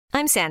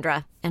I'm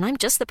Sandra, and I'm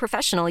just the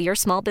professional your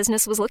small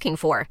business was looking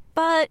for.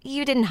 But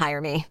you didn't hire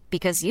me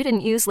because you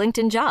didn't use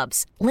LinkedIn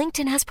Jobs.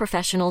 LinkedIn has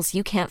professionals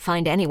you can't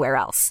find anywhere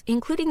else,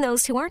 including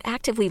those who aren't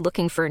actively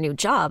looking for a new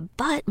job,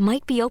 but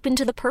might be open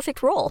to the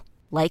perfect role,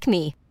 like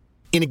me.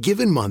 In a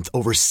given month,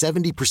 over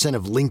 70%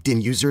 of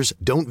LinkedIn users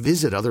don't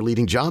visit other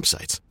leading job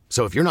sites.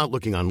 So if you're not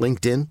looking on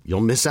LinkedIn,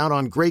 you'll miss out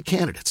on great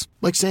candidates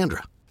like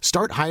Sandra.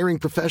 Start hiring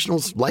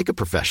professionals like a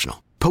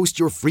professional. Post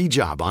your free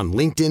job on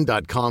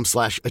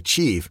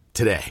linkedin.com/achieve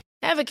today.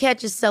 Ever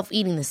catch yourself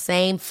eating the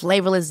same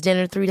flavorless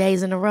dinner 3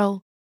 days in a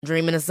row?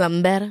 Dreaming of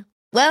something better?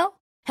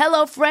 Well,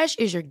 HelloFresh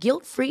is your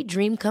guilt-free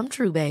dream come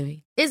true,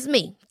 baby. It's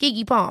me,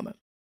 Keke Palmer.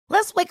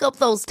 Let's wake up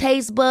those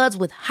taste buds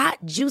with hot,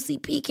 juicy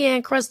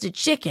pecan-crusted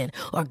chicken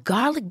or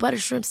garlic butter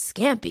shrimp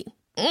scampi.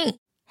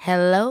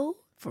 Hello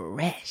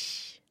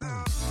Fresh.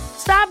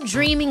 Stop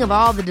dreaming of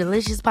all the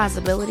delicious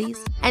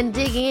possibilities and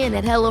dig in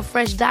at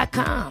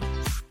HelloFresh.com.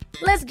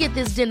 Let's get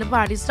this dinner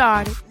party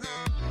started.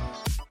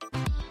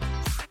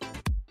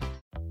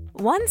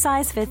 One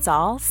size fits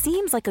all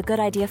seems like a good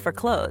idea for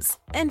clothes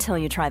until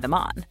you try them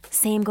on.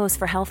 Same goes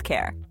for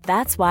healthcare.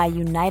 That's why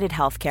United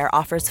Healthcare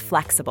offers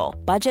flexible,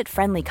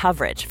 budget-friendly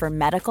coverage for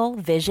medical,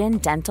 vision,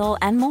 dental,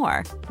 and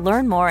more.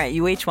 Learn more at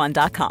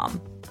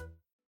UH1.com.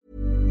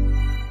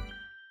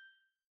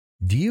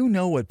 Do you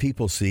know what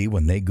people see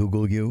when they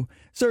Google you?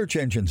 Search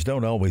engines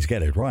don't always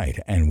get it right,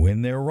 and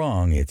when they're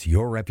wrong, it's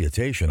your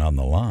reputation on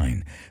the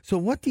line. So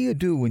what do you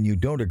do when you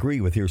don't agree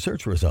with your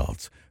search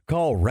results?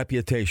 Call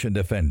Reputation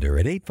Defender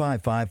at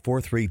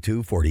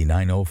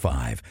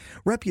 855-432-4905.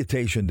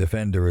 Reputation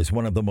Defender is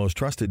one of the most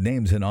trusted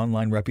names in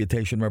online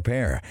reputation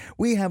repair.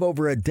 We have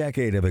over a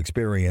decade of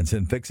experience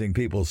in fixing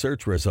people's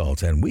search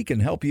results, and we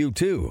can help you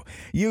too.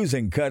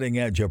 Using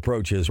cutting-edge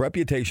approaches,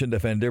 Reputation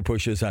Defender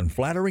pushes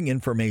unflattering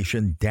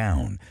information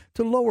down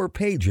to lower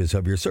pages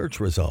of your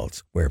search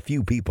results where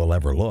few people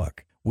ever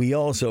look. We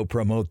also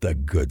promote the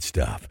good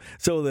stuff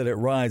so that it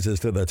rises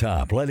to the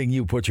top, letting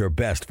you put your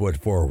best foot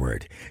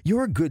forward.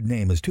 Your good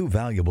name is too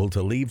valuable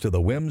to leave to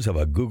the whims of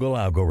a Google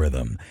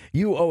algorithm.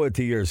 You owe it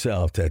to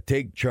yourself to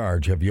take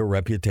charge of your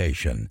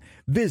reputation.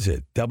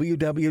 Visit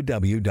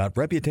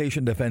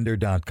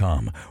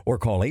www.reputationdefender.com or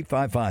call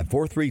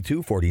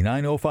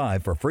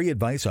 855-432-4905 for free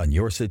advice on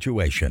your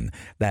situation.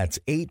 That's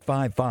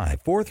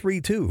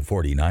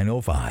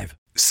 855-432-4905.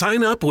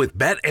 Sign up with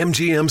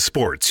BetMGM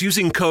Sports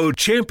using code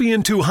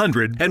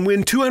Champion200 and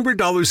win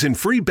 $200 in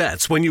free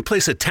bets when you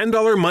place a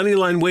 $10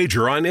 moneyline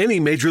wager on any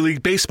Major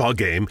League Baseball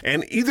game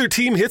and either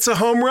team hits a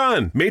home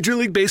run. Major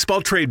League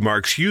Baseball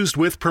trademarks used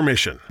with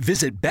permission.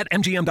 Visit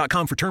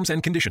BetMGM.com for terms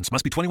and conditions.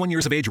 Must be 21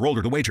 years of age or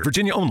older to wager.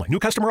 Virginia only. New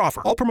customer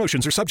offer. All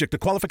promotions are subject to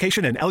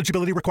qualification and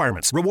eligibility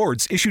requirements.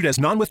 Rewards issued as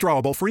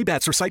non-withdrawable free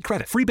bets or site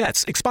credit. Free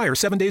bets expire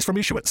 7 days from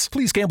issuance.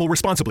 Please gamble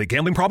responsibly.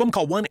 Gambling problem?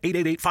 Call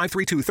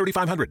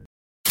 1-888-532-3500.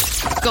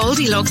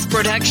 Goldilocks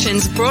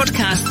Productions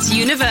broadcasts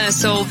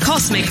universal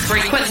cosmic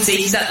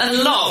frequencies that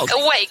unlock,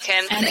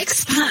 awaken, and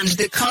expand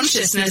the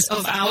consciousness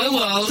of our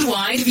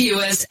worldwide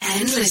viewers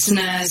and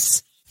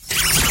listeners.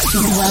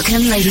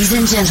 Welcome, ladies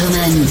and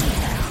gentlemen.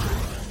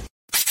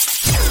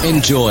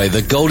 Enjoy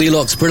the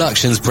Goldilocks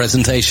Productions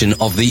presentation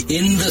of the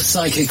In the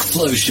Psychic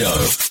Flow Show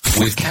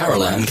with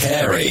Carol Ann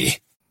Carey.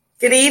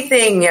 Good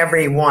evening,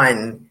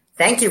 everyone.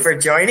 Thank you for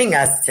joining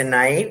us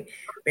tonight.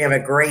 We have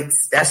a great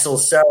special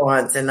show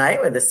on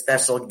tonight with a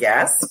special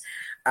guest.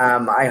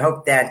 I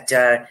hope that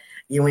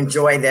you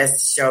enjoy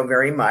this show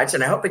very much,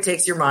 and I hope it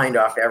takes your mind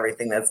off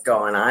everything that's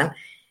going on.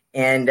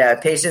 And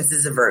patience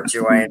is a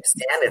virtue, I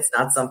understand. It's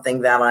not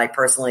something that I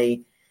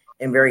personally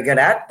am very good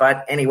at,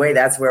 but anyway,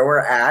 that's where we're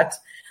at.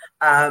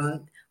 A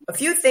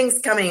few things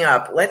coming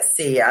up. Let's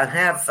see. I'll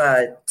have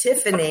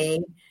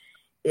Tiffany,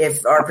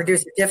 if our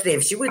producer Tiffany,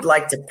 if she would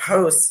like to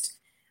post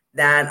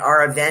that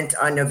our event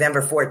on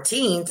November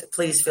 14th,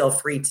 please feel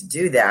free to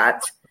do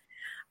that.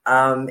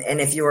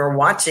 And if you are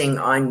watching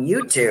on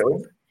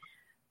YouTube,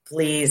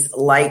 please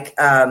like,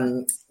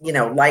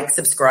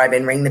 subscribe,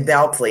 and ring the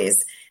bell,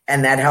 please.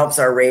 And that helps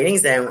our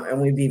ratings, and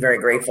we'd be very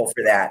grateful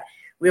for that.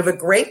 We have a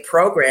great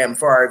program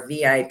for our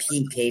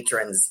VIP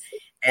patrons,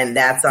 and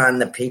that's on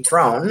the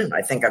Patreon.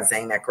 I think I'm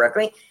saying that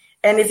correctly.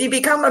 And if you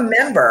become a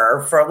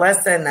member for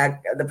less than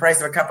the price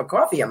of a cup of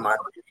coffee a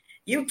month,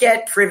 you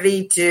get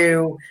privy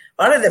to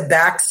a lot of the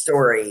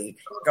backstory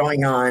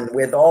going on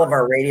with all of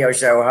our radio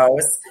show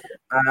hosts.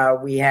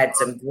 We had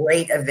some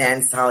great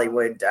events,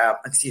 Halloween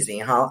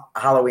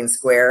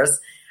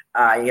Squares.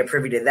 You get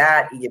privy to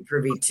that. You get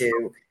privy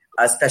to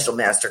special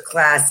master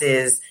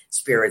classes,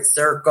 spirit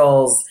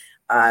circles,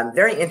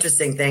 very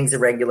interesting things, a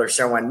regular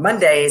show on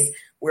Mondays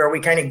where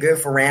we kind of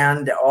goof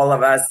around, all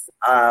of us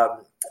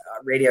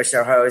radio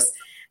show hosts,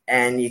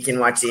 and you can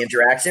watch the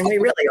interaction. We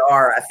really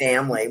are a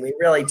family. We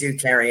really do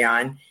carry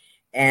on,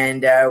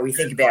 and we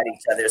think about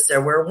each other.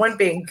 So we're one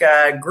big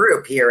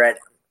group here at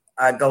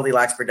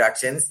Goldilocks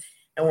Productions,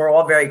 and we're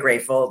all very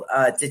grateful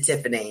to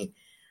Tiffany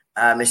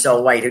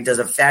Michelle White, who does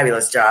a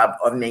fabulous job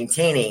of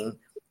maintaining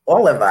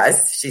all of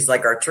us. She's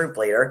like our troop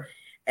leader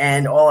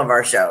and all of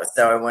our shows.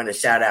 So I want to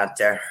shout out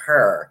to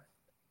her.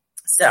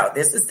 So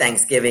this is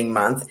Thanksgiving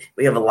month.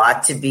 We have a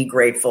lot to be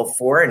grateful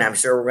for, and I'm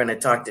sure we're going to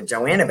talk to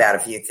Joanne about a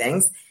few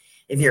things.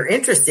 If you're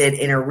interested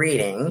in a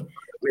reading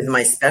with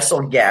my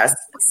special guest,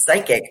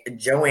 psychic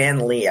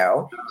Joanne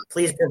Leo,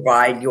 please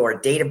provide your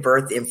date of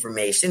birth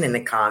information in the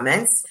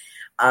comments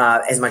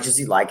as much as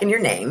you like, and your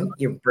name,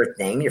 your birth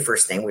name, your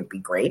first name would be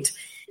great.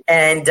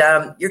 And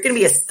you're going to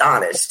be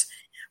astonished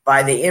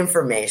by the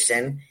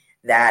information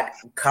that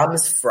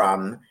comes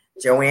from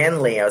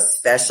Joanne Leo's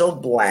special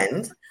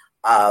blend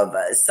of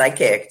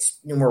psychic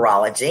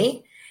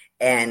numerology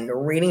and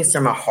readings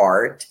from a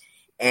heart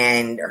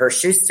and her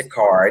Schuster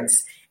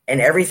cards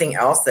and everything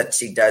else that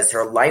she does,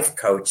 her life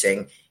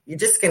coaching. You're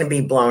just going to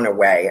be blown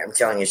away. I'm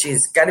telling you,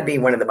 she's got to be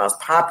one of the most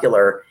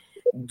popular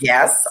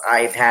guests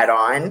I've had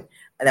on,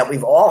 that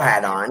we've all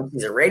had on.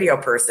 She's a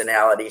radio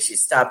personality. She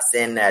stops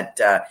in at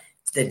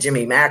the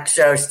Jimmy Mack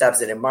show. She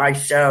stops in at my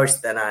show.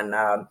 She's been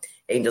on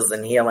Angels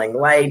and Healing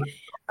Light.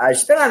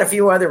 She's been on a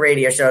few other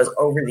radio shows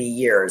over the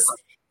years.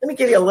 Let me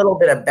give you a little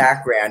bit of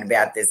background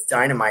about this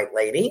dynamite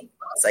lady,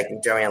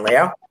 psychic Joanne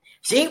Leo.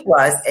 She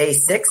was a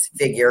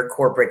six-figure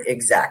corporate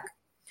exec.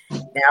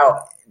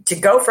 Now, to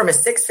go from a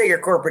six-figure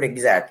corporate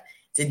exec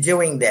to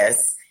doing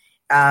this,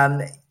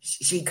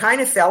 she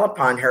kind of fell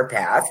upon her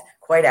path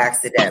quite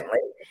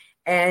accidentally.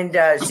 And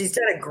she's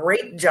done a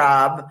great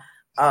job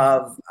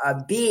of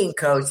being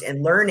coached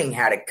and learning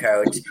how to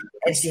coach.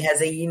 And she has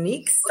a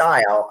unique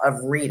style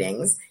of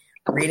readings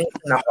from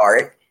the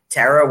heart,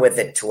 tarot with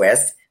a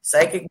twist,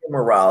 psychic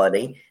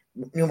numerology,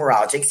 what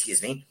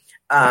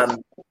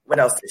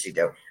else does she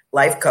do?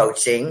 Life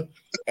coaching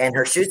and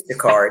her Schuster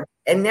card.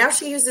 And now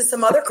she uses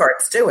some other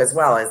cards too as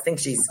well. I think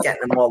she's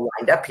getting them all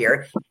lined up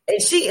here. And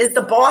she is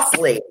the boss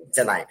lady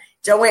tonight.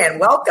 Joanne,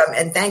 welcome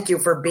and thank you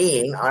for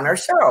being on our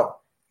show.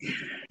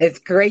 It's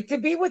great to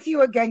be with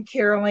you again,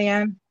 Carol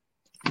Ann.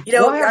 You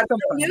know, I'm so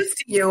used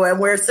to you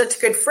and we're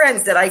such good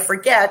friends that I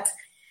forget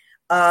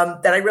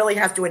that I really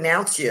have to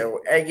announce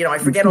you. I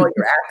forget all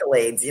your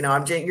accolades.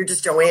 You're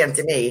just Joanne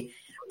to me.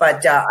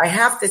 But I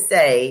have to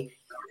say,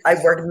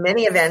 I've worked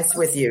many events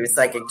with you,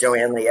 psychic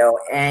Joanne Leo,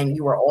 and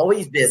you are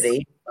always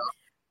busy.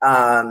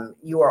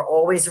 You are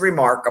always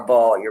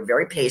remarkable. You're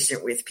very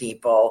patient with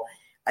people.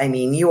 I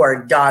mean, you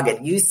are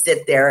dogged. You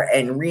sit there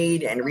and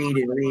read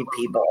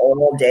people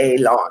all day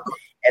long,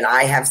 and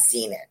I have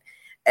seen it.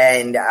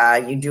 And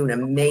you do an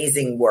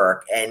amazing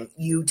work, and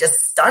you just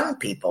stun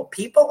people.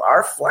 People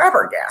are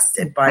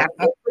flabbergasted by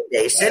the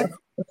information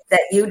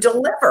that you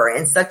deliver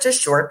in such a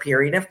short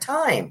period of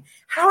time.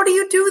 How do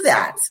you do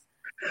that?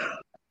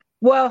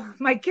 Well,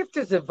 my gift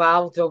has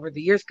evolved over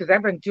the years because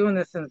I've been doing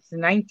this since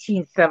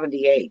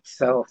 1978.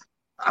 So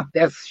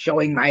that's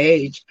showing my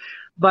age.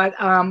 But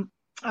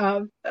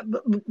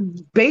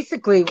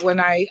basically,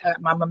 when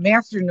I'm a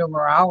master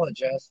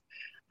numerologist,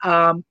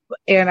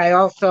 and I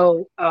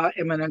also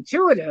am an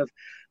intuitive,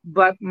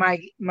 but my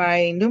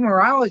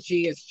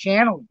numerology is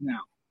channeled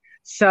now.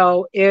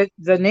 So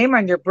the name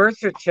on your birth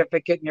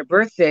certificate and your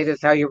birth date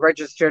is how you're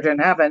registered in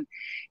heaven.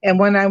 And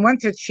when I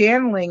went to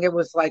channeling, it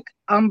was like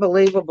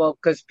unbelievable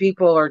because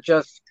people are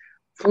just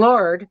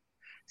floored.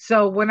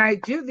 So when I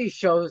do these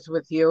shows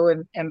with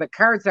you and the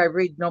cards I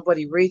read,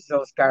 nobody reads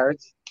those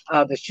cards,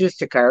 the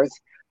Schuster cards.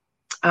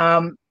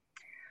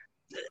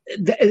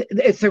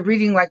 It's a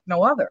reading like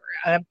no other.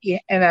 And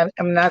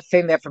I'm not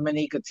saying that from an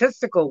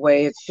egotistical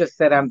way. It's just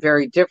that I'm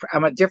very different.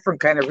 I'm a different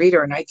kind of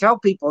reader. And I tell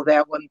people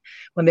that when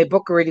they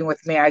book a reading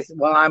with me, I say,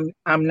 well,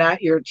 I'm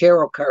not your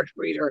tarot card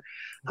reader.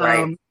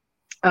 Right.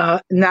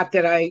 Not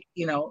that I'm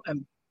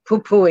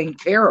poo-pooing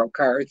tarot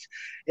cards.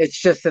 It's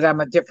just that I'm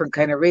a different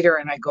kind of reader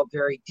and I go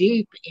very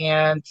deep.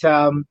 And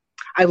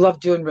I love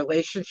doing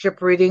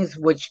relationship readings,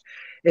 which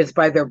is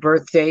by their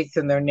birth dates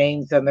and their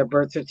names and their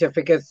birth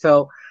certificates.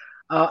 So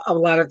a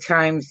lot of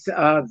times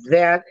I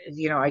get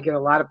a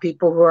lot of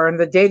people who are in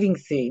the dating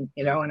scene,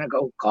 and I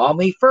go, call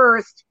me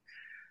first,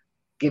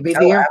 give me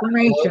the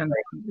information.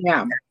 Absolutely.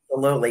 Yeah,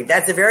 absolutely.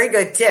 That's a very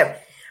good tip.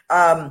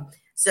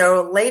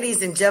 So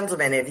ladies and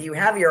gentlemen, if you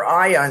have your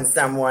eye on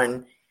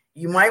someone,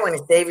 you might want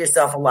to save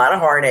yourself a lot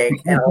of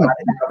heartache and a lot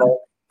of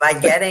trouble by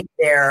getting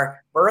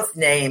their birth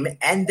name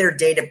and their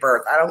date of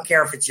birth. I don't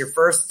care if it's your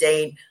first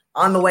date,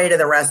 on the way to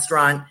the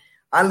restaurant,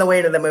 on the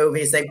way to the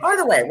movie, say, by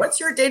the way,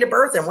 what's your date of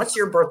birth and what's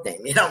your birth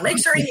name? Make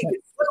sure you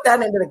slip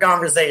that into the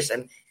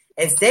conversation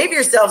and save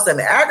yourself some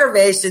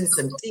aggravation,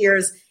 some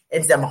tears,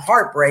 and some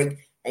heartbreak,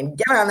 and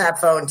get on that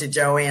phone to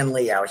Joanne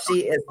Leo.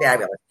 She is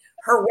fabulous.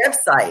 Her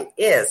website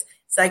is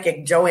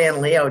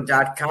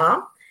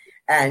psychicjoanneleo.com,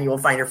 and you will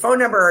find her phone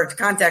number or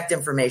contact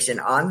information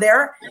on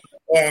there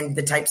and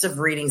the types of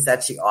readings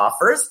that she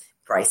offers.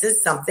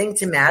 Prices, something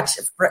to match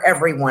for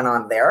everyone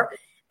on there.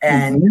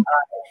 And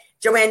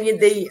Joanne,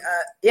 the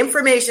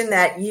information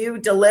that you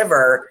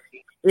deliver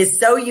is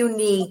so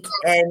unique,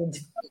 and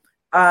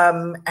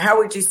how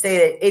would you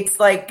say it? It's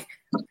like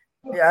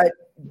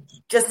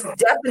just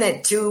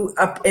definite to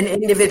an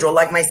individual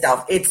like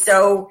myself. It's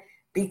so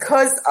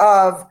because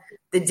of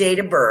the date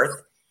of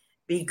birth,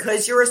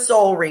 because you're a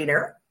soul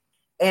reader,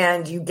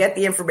 and you get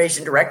the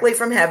information directly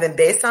from heaven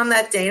based on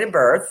that date of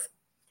birth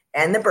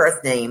and the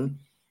birth name,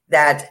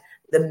 that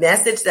the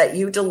message that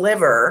you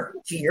deliver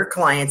to your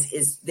clients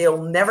is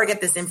they'll never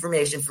get this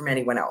information from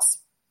anyone else.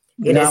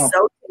 It is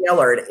so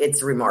tailored.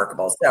 It's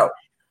remarkable. So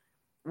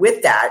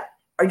with that,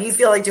 do you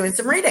feel like doing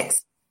some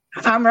readings?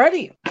 I'm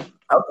ready.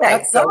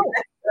 Okay.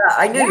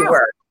 I knew you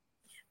were.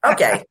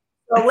 Okay.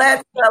 So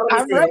let's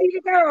I'm see. ready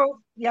to go.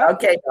 Yep.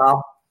 Okay,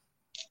 doll.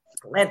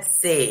 Let's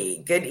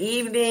see. Good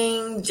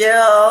evening,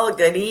 Jill.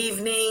 Good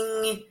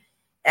evening,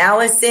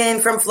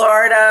 Allison from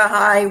Florida.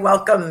 Hi,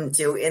 welcome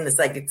to In the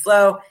Psychic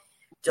Flow.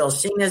 Jill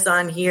Sheena's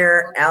on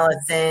here.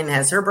 Allison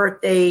has her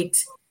birth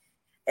date.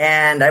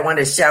 And I want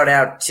to shout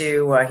out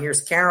to,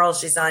 here's Carol.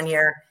 She's on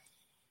here.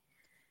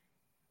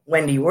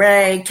 Wendy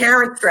Ray.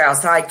 Karen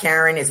Strauss. Hi,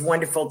 Karen. It's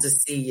wonderful to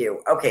see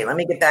you. Okay, let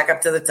me get back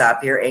up to the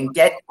top here and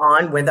get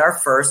on with our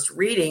first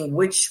reading,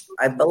 which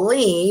I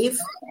believe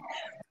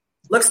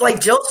looks like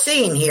Jill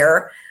Sheen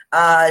here.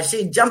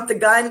 She jumped the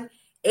gun.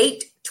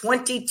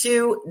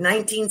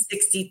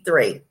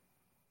 8/22/1963.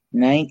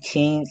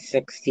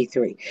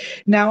 1963.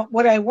 Now,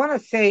 what I want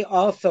to say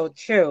also,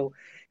 too,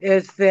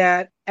 is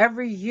that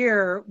every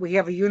year we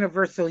have a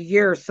universal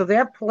year. So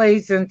that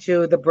plays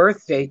into the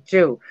birth date,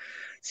 too.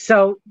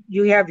 So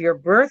you have your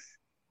birth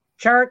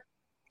chart,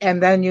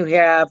 and then you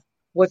have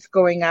what's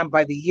going on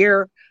by the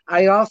year.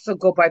 I also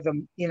go by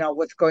the,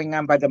 what's going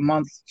on by the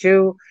month,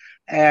 too.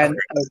 And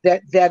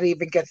that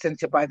even gets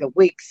into by the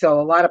week. So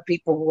a lot of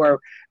people who are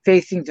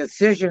facing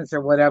decisions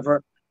or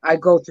whatever, I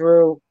go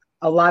through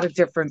a lot of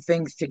different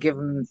things to give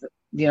them,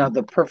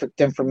 the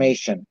perfect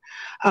information.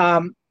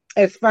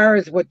 As far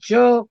as what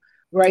Jill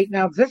right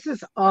now, this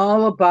is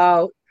all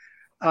about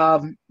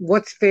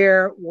what's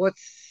fair,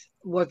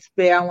 what's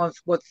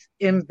balanced, what's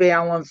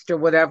imbalanced or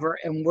whatever,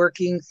 and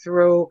working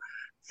through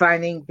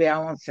finding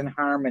balance and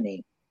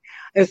harmony.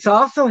 It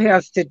also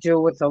has to do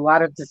with a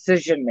lot of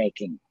decision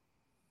making.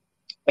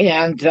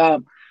 And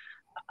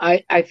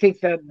I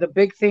think that the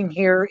big thing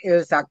here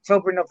is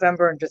October,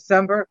 November, and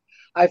December.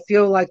 I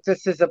feel like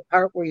this is a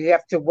part where you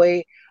have to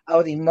weigh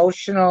out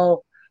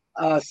emotional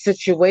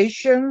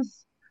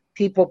situations,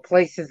 people,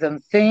 places,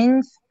 and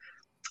things.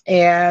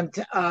 And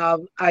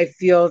I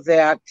feel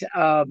that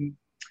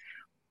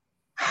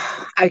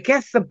I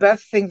guess the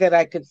best thing that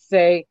I could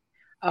say,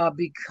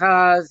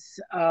 because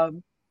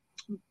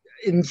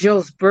in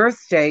Jill's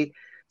birthday,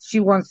 she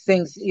wants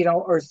things,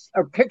 or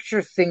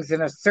pictures things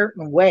in a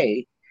certain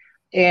way.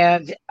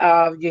 And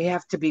you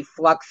have to be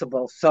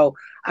flexible. So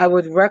I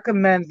would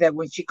recommend that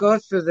when she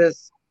goes through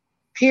this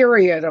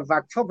period of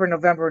October,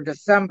 November, and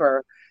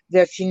December,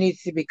 that she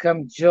needs to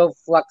become Jill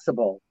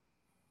Flexible.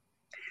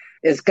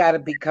 It's got to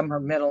become her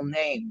middle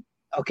name.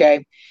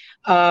 Okay.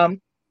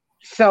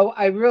 So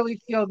I really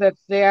feel that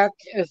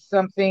is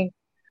something,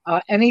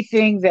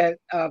 anything that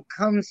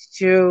comes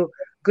to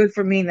good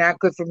for me, not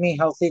good for me,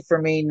 healthy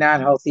for me, not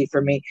healthy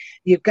for me.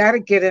 You've got to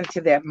get into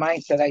that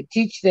mindset. I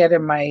teach that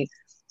in my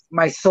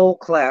soul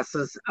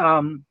classes.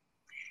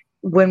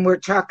 When we're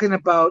talking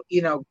about,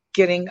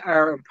 getting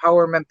our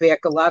empowerment back,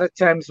 a lot of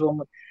times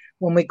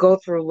when we go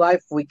through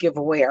life, we give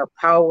away our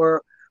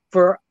power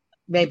for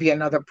maybe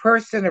another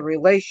person, a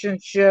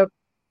relationship.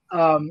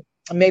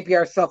 Maybe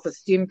our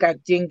self-esteem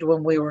got dinged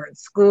when we were in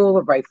school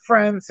or by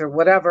friends or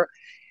whatever.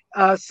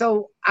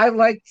 So I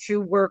like to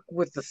work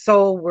with the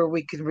soul where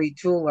we can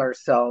retool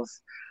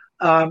ourselves.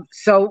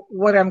 So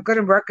what I'm going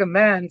to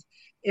recommend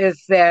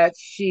is that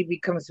she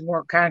becomes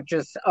more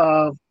conscious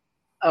of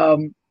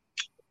and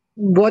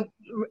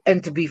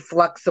to be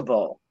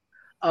flexible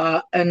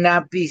and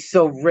not be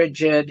so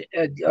rigid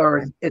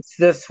or it's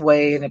this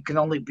way and it can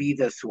only be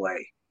this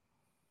way.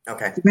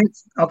 Okay.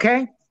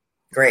 Okay.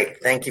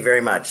 Great. Thank you very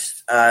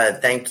much.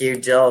 Thank you,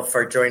 Jill,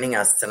 for joining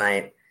us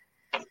tonight.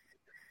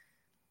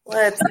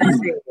 Let's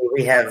see.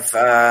 We have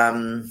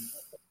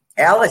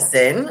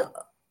Allison,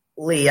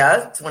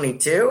 Leah,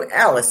 22.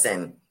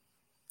 Allison,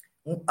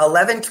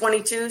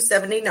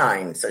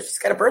 11/22/79. So she's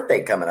got a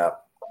birthday coming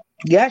up.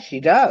 Yeah, she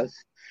does.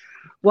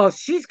 Well,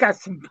 she's got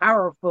some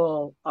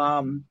powerful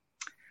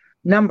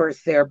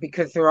numbers there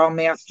because they're all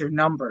master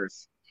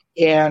numbers.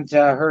 And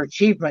her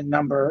achievement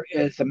number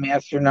is a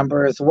master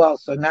number as well.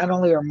 So not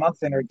only her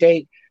month and her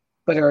date,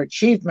 but her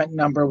achievement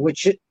number,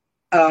 which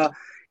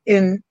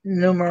in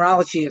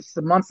numerology, it's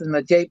the month and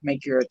the date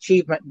make your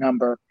achievement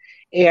number.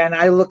 And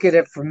I look at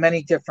it from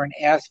many different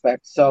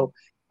aspects. So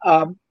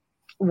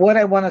what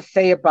I want to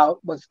say about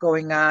what's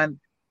going on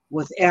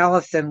with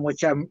Allison,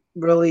 which I'm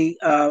really,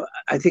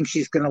 I think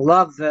she's going to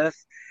love this,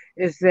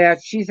 is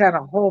that she's on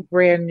a whole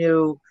brand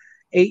new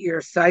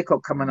 8-year cycle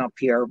coming up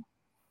here.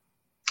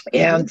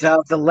 And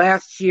the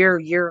last year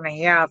and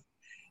a half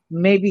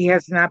maybe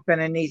has not been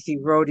an easy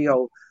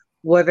rodeo,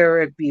 whether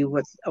it be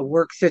with a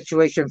work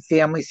situation,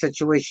 family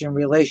situation,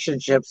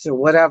 relationships, or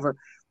whatever,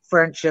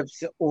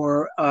 friendships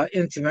or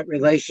intimate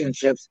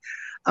relationships.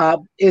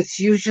 It's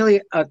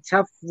usually a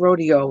tough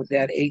rodeo,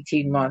 that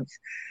 18 months.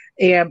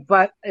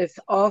 But it's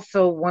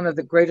also one of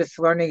the greatest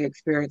learning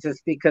experiences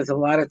because a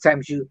lot of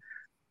times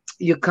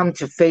you come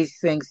to face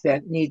things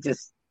that need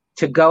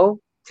to go,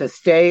 to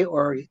stay,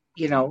 or,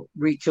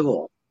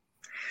 retool.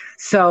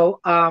 So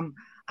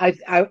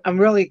I'm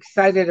really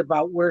excited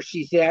about where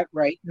she's at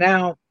right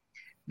now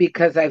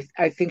because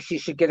I think she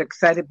should get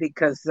excited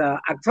because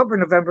October,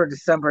 November,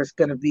 December is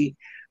going to be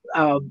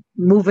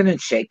moving and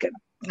shaking.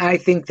 I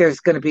think there's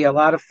going to be a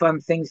lot of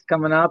fun things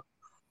coming up.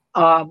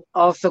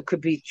 Also,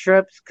 could be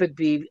trips, could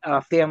be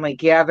family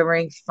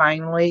gatherings.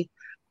 Finally,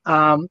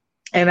 and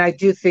I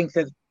do think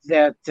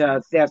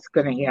that's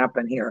going to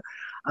happen here.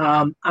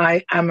 I'm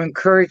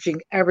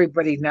encouraging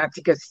everybody not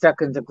to get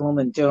stuck into gloom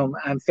and doom.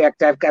 In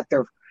fact, I've got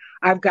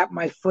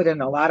my foot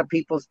in a lot of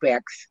people's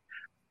backs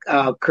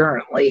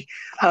currently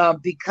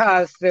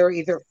because they're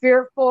either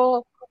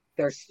fearful,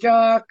 they're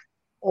stuck,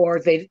 or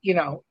they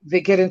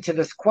get into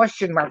this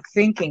question mark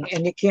thinking,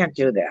 and you can't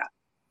do that.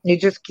 You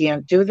just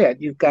can't do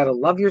that. You've got to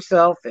love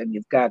yourself, and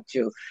you've got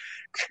to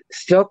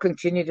still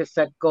continue to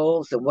set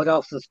goals and what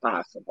else is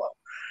possible.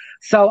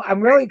 So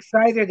I'm really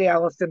excited,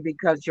 Allison,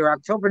 because your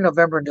October,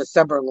 November, and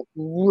December look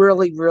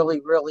really,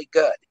 really, really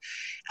good.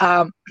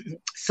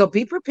 So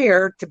be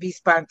prepared to be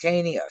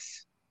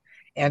spontaneous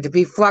and to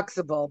be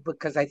flexible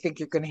because I think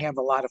you're going to have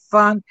a lot of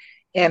fun.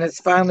 And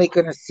it's finally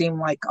going to seem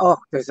like, oh,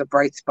 there's a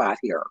bright spot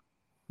here.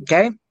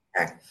 Okay?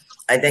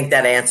 I think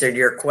that answered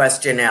your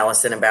question,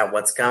 Allison, about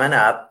what's coming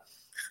up.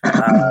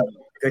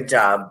 Good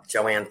job,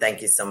 Joanne.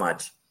 Thank you so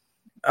much.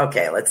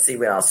 Okay, let's see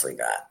what else we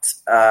got.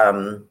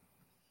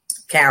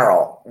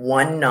 Carol,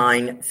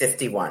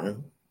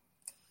 1951.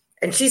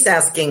 And she's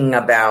asking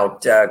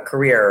about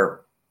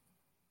career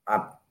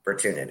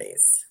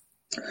opportunities.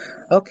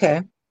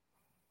 Okay.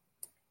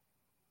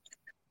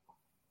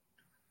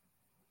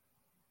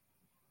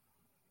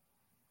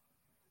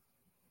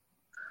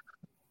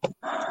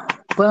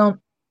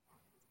 Well,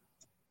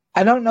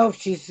 I don't know if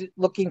she's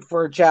looking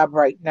for a job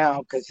right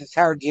now because it's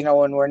hard,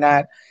 when we're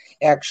not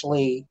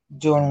actually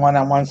doing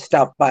one-on-one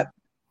stuff. But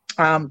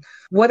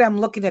what I'm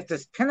looking at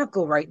this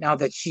pinnacle right now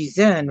that she's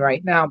in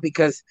right now,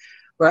 because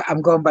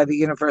I'm going by the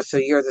universal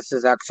year. This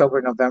is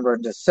October, November,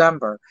 and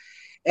December.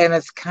 And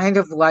it's kind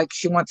of like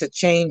she wants a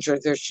change, or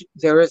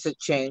there is a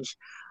change.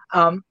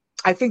 I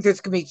think there's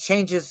going to be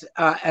changes,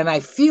 and I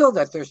feel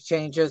that there's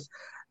changes,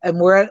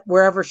 and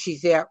wherever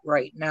she's at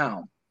right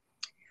now.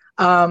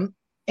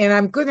 And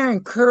I'm going to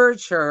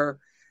encourage her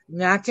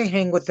not to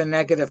hang with the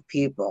negative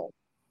people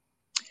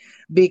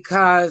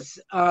because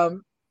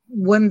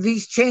when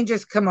these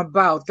changes come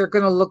about, they're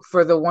going to look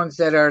for the ones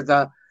that are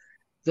the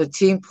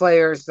team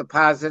players, the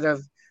positive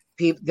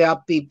people, the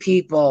upbeat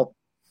people,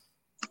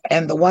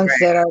 and the ones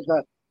that are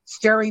the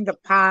stirring the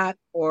pot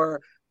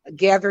or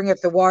gathering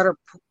at the water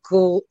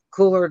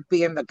cooler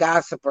being the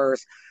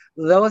gossipers.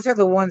 Those are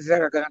the ones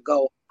that are going to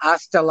go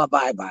hasta la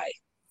bye-bye.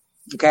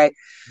 Okay.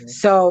 Mm-hmm.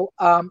 So,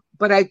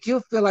 but I do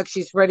feel like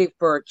she's ready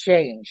for a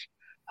change.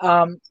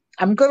 I'm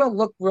going to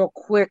look real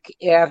quick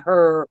at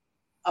her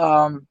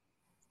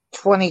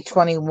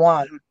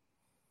 2021.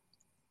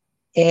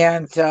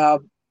 And I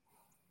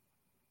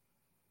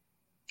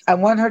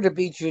want her to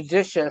be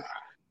judicious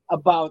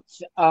about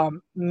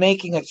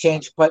making a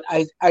change, but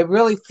I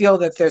really feel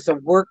that there's a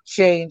work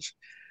change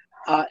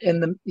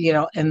in the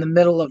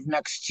middle of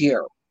next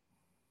year,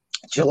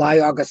 July,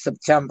 August,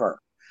 September.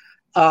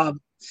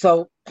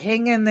 So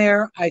hang in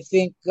there, I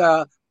think,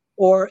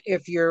 or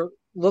if you're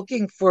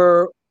looking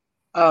for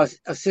a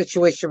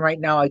situation right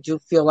now, I do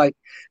feel like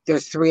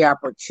there's 3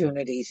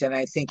 opportunities, and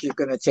I think you're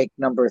going to take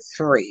number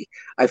 3.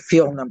 I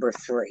feel number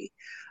 3,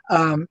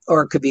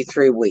 or it could be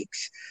 3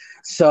 weeks.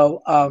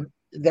 So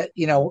that,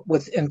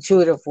 with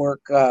intuitive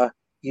work,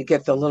 you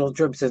get the little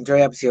dribs and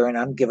drabs here, and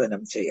I'm giving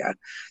them to you.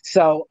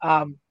 So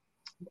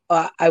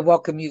I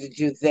welcome you to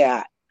do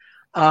that.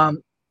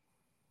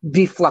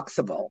 Be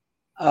flexible.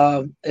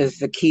 Is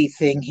the key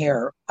thing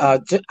here.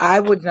 I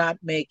would not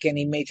make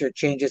any major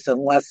changes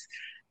unless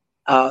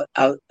an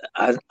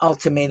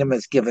ultimatum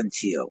is given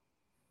to you.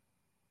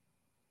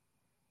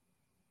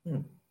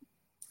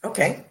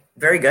 Okay,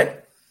 very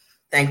good.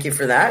 Thank you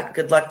for that.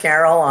 Good luck,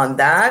 Carol, on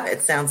that.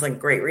 It sounds like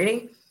great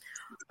reading.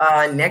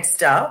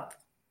 Next up,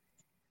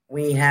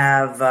 we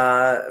have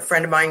a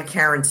friend of mine,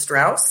 Karen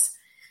Strauss,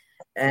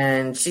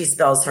 and she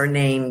spells her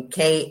name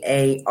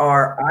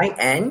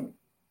Karin.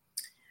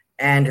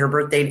 And her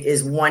birth date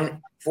is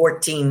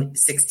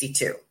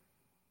 1/14/62.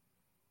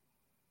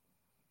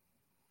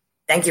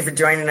 Thank you for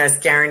joining us,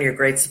 Karen. You're a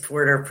great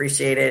supporter.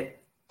 Appreciate it.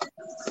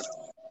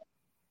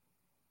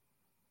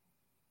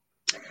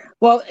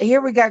 Well,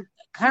 here we got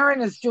Karen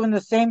is doing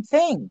the same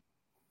thing.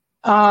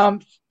 The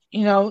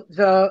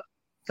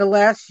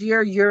last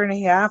year and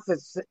a half,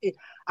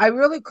 I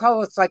really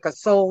call it like a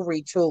soul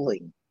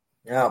retooling.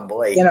 Oh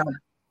boy.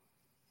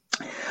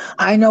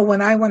 I know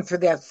when I went through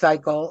that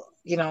cycle,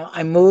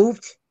 I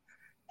moved.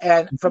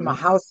 And from a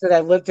house that I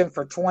lived in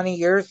for 20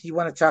 years, you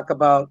want to talk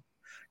about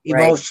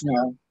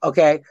emotional, right.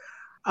 Okay?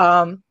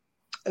 I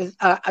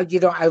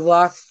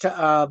lost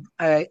I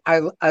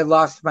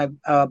lost my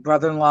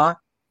brother-in-law.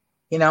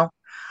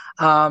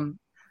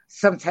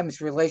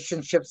 Sometimes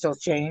relationships will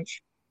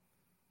change.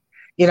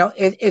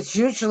 It's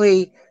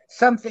usually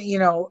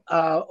something,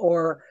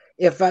 or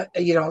if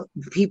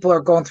people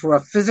are going through a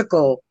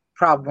physical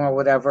problem or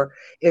whatever,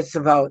 it's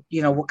about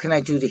what can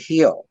I do to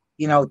heal.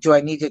 do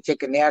I need to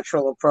take a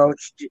natural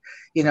approach?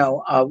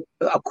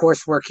 Of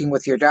course, working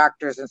with your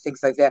doctors and things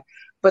like that.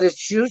 But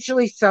it's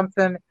usually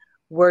something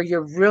where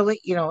you're really,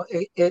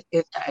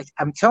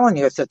 I'm telling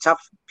you, it's a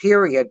tough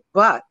period,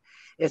 but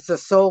it's a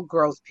soul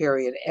growth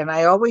period. And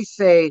I always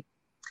say,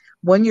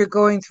 when you're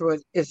going through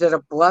it, is it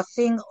a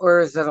blessing or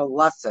is it a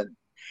lesson?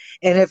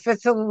 And if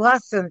it's a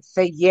lesson,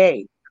 say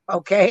yay,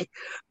 okay?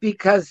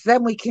 Because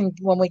then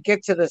when we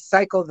get to the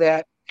cycle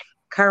that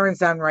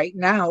Karen's on right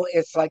now,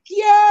 it's like,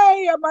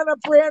 yay, I'm on a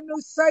brand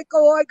new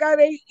cycle. I got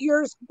 8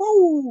 years,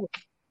 woo!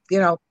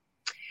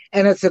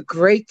 And it's a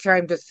great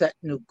time to set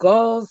new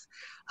goals.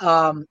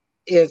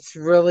 It's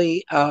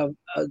really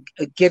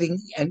getting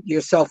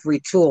yourself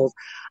retooled.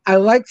 I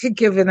like to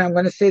give, and I'm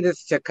going to say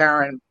this to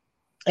Karen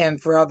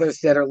and for others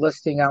that are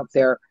listening out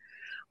there,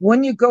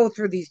 when you go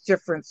through these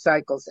different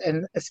cycles,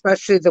 and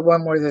especially the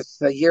one where there's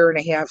the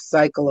 1.5-year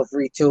cycle of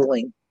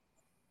retooling,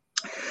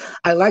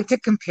 I like to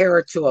compare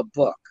it to a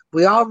book.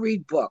 We all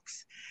read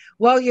books.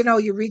 Well,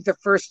 you read the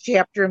first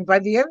chapter, and by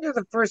the end of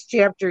the first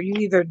chapter, you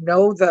either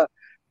know the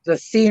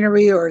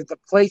scenery or the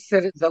place,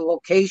 the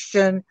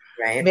location,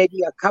 right, maybe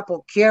a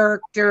couple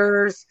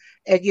characters,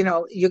 and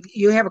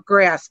you have a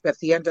grasp at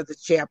the end of the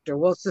chapter.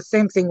 Well, it's the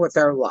same thing with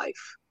our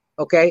life.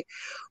 Okay,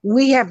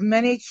 we have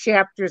many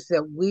chapters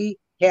that we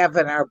have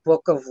in our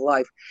book of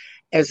life.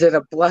 Is it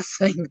a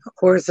blessing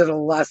or is it a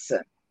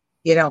lesson?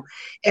 And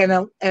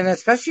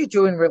especially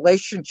doing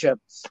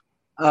relationships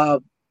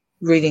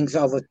readings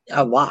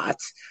a lot.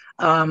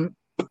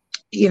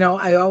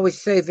 I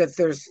always say that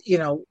there's,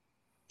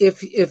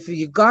 if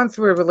you've gone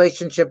through a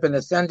relationship and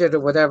it's ended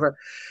or whatever,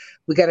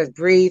 we got to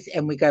breathe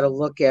and we got to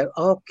look at,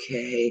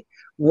 okay,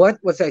 what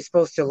was I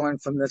supposed to learn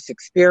from this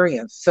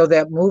experience? So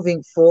that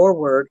moving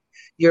forward,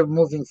 you're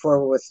moving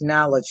forward with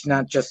knowledge,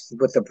 not just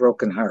with a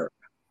broken heart.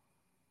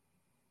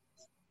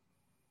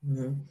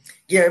 Mm-hmm.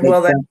 Yeah,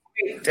 well,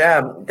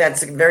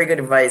 that's very good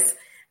advice.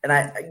 And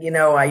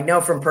I know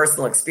from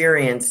personal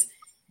experience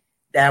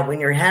that when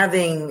you're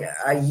having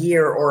a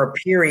year or a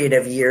period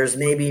of years,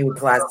 maybe you would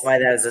classify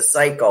that as a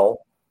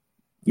cycle,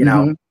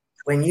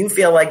 when you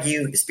feel like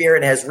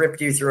spirit has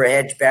ripped you through a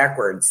hedge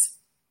backwards,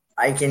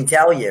 I can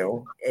tell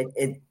you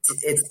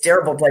it's a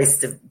terrible place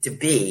to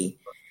be.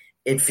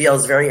 It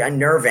feels very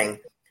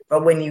unnerving.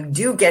 But when you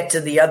do get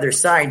to the other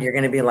side, you're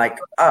going to be like,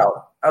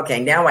 oh,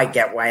 okay, now I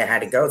get why I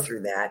had to go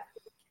through that.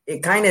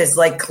 It kind of is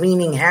like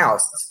cleaning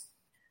house.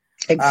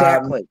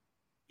 Exactly.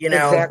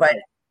 But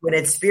when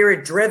it's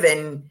spirit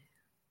driven,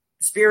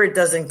 spirit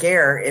doesn't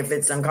care if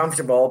it's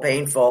uncomfortable,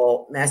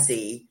 painful,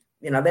 messy.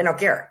 They don't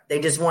care. They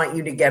just want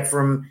you to get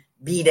from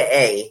B to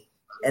A,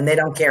 and they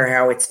don't care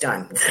how it's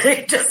done.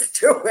 They just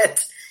do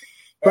it.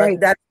 Right.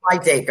 And that's my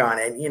take on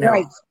it.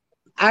 Right.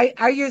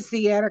 I use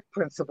the attic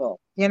principle.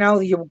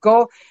 You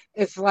go,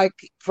 it's like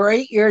for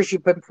 8 years,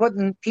 you've been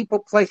putting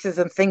people, places,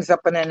 and things up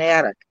in an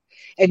attic.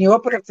 And you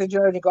open up the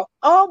door and you go,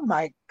 oh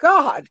my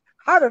God,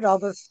 how did all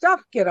this stuff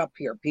get up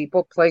here?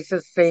 People,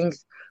 places,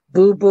 things,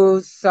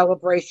 boo-boos,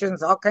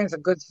 celebrations, all kinds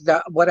of good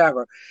stuff,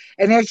 whatever.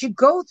 And as you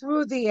go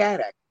through the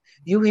attic,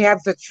 you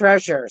have the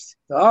treasures.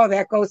 Oh,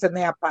 that goes in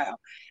that pile.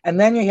 And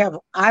then you have,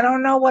 I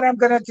don't know what I'm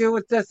going to do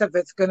with this, if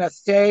it's going to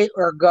stay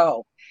or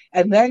go.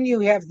 And then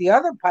you have the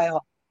other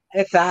pile.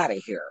 It's out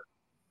of here.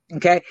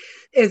 Okay.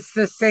 It's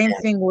the same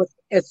thing with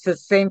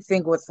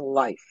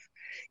life,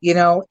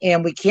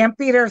 and we can't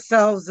beat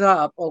ourselves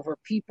up over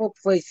people,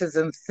 places,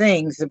 and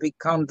things and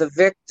become the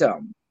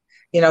victim.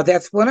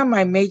 That's one of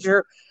my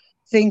major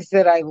things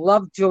that I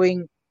love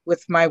doing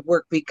with my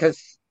work,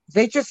 because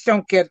they just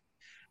don't get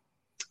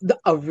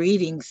a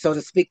reading, so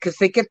to speak, because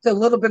they get the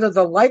little bit of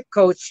the life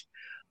coach,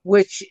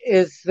 which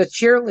is the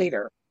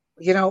cheerleader,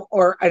 you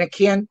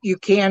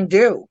can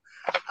do.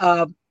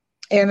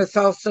 And it's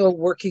also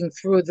working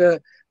through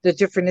the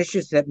different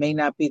issues that may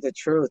not be the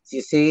truth,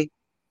 you see?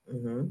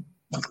 Mm-hmm.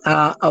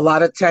 A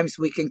lot of times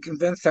we can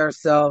convince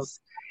ourselves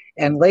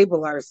and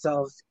label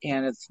ourselves,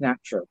 and it's not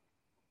true.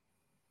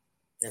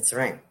 That's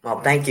right.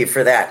 Well, thank you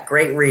for that.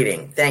 Great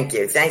reading. Thank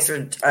you. Thanks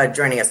for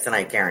joining us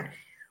tonight, Karen.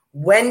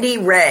 Wendy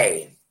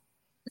Ray.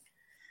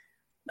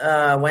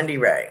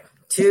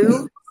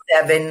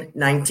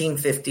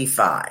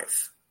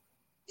 2/7/1955.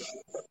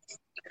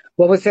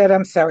 What was that?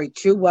 I'm sorry.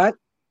 2 what?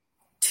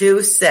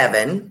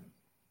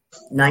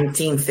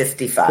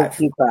 2/7/1955.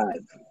 55.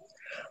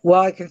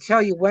 Well, I can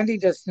tell you, Wendy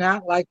does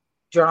not like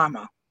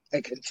drama.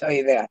 I can tell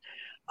you that.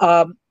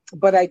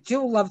 But I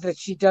do love that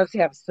she does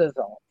have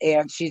sizzle,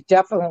 and she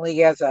definitely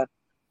has a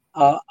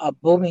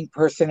booming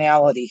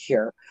personality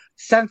here.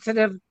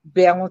 Sensitive,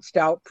 balanced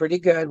out pretty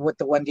good with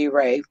the Wendy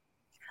Ray.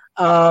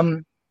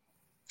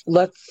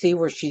 Let's see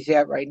where she's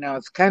at right now.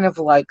 It's kind of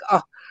like,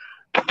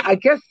 I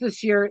guess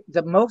this year,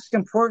 the most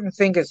important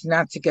thing is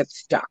not to get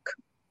stuck.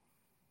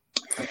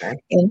 Okay.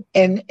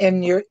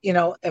 And your,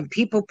 and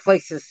people,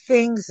 places,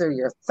 things, or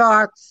your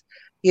thoughts,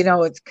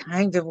 it's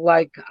kind of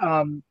like,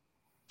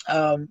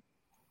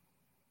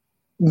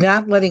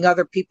 not letting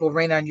other people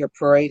rain on your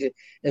parade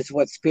is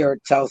what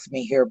Spirit tells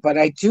me here. But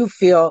I do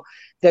feel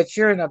that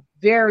you're in a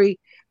very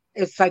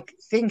it's like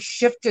things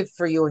shifted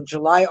for you in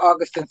July,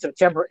 August, and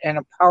September in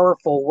a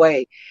powerful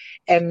way.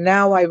 And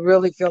now I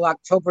really feel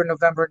October,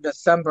 November,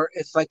 December,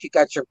 it's like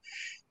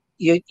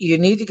you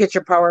need to get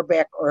your power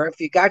back, or if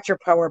you got your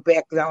power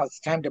back, now it's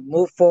time to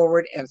move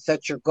forward and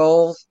set your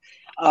goals,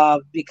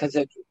 because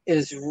it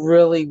is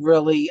really,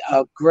 really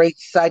a great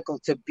cycle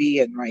to be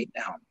in right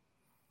now.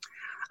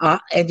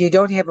 And you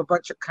don't have a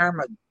bunch of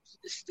karma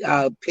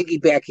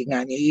piggybacking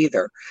on you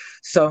either.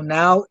 So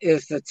now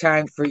is the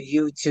time for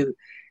you to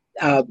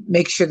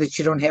make sure that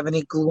you don't have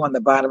any glue on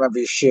the bottom of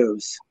your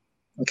shoes.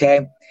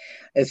 Okay?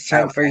 It's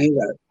time for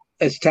you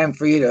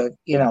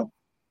to,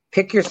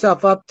 pick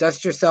yourself up,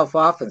 dust yourself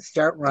off, and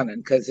start running,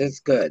 because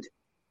it's good.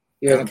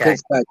 You're in a good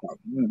cycle.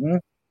 Mm-hmm.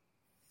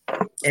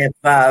 If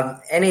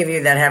any of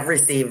you that have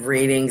received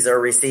readings or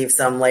receive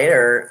some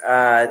later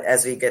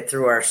as we get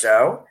through our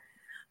show,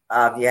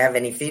 if you have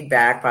any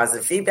feedback,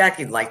 positive feedback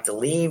you'd like to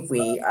leave,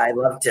 I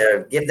love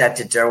to give that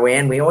to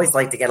Joanne. We always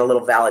like to get a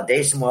little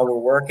validation while we're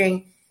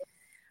working.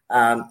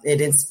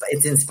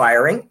 It's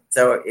inspiring.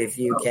 So if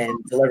you can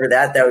deliver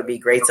that would be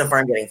great. So far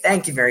I'm getting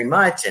thank you very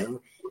much, and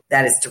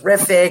that is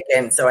terrific.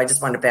 And so I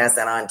just wanted to pass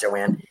that on,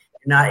 Joanne.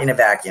 Not in a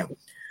vacuum.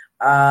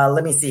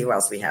 Let me see who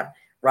else we have.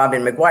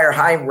 Robin McGuire.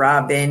 Hi,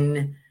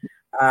 Robin.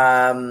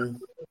 Kavita.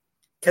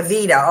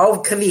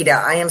 Oh,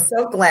 Kavita. I am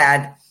so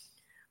glad.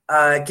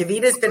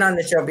 Kavita's been on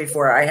the show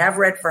before. I have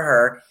read for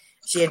her.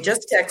 She had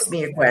just texted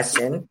me a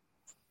question.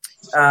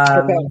 So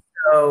I'm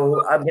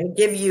going to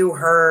give you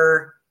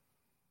her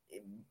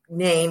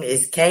name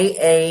is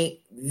Kavita.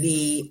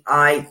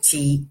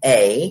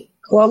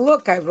 Well,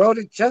 look, I wrote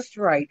it just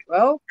right.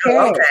 Okay.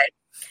 Okay.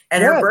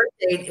 And her birth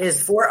date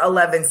is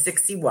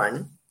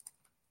 4/11/61.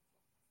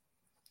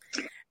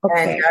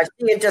 Okay. And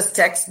she had just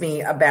texted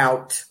me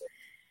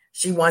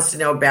she wants to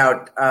know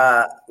about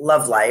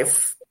love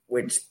life,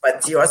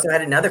 but she also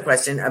had another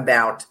question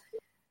about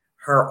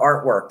her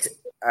artwork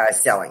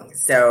selling.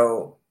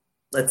 So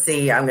let's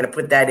see, I'm going to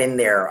put that in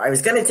there. I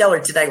was going to tell her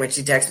tonight when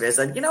she texted me, I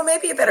said,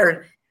 maybe you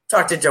better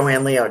talk to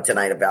Joanne Leo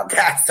tonight about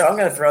that. So I'm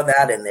going to throw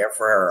that in there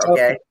for her.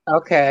 Okay.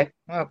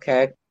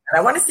 Okay. And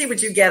I want to see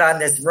what you get on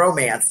this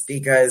romance,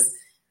 because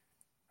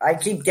I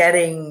keep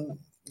getting,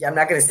 I'm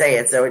not going to say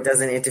it so it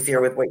doesn't interfere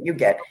with what you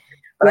get.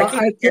 But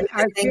I feel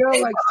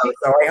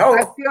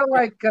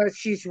like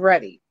she's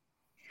ready.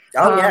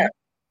 Oh, yeah.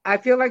 I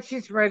feel like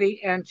she's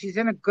ready, and she's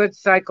in a good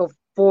cycle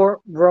for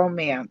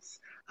romance.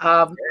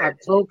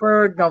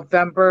 October,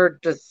 November,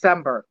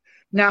 December.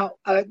 Now,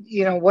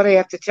 what I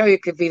have to tell you,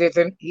 Kavita,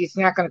 then he's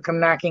not going to come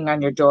knocking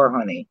on your door,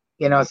 honey.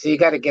 So you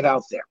got to get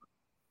out there.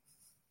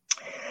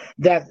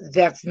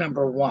 That's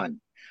number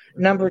one.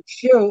 Number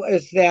two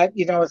is that,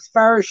 as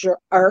far as your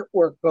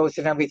artwork goes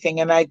and everything,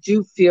 and I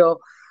do feel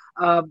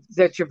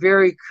that you're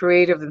very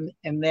creative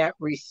in that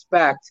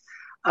respect.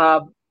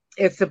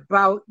 It's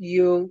about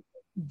you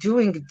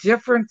doing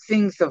different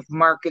things of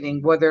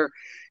marketing, whether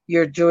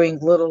you're doing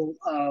little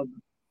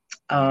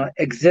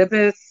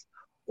exhibits,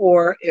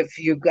 or if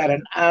you've got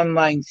an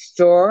online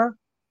store,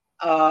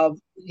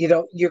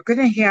 you're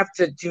going to have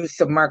to do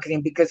some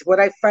marketing, because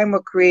what I find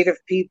with creative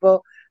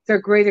people,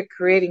 they're great at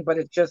creating, but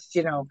it just,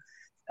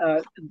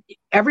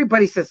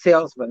 everybody's a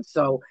salesman.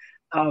 So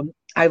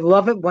I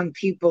love it when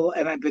people,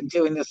 and I've been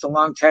doing this a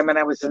long time, and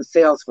I was in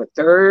sales for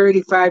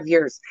 35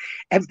 years,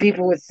 and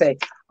people would say,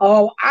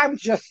 oh, I'm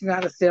just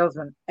not a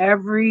salesman.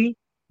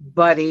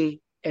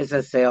 Everybody is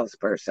a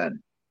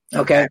salesperson.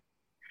 Okay.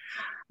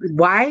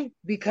 Why?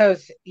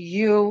 Because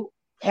you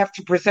have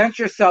to present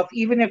yourself,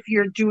 even if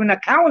you're doing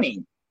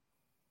accounting.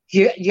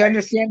 You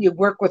understand, you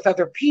work with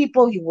other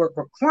people, you work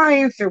with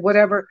clients or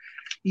whatever.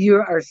 You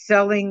are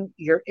selling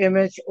your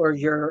image or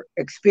your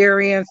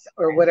experience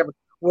or whatever.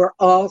 We're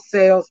all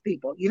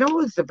salespeople. You know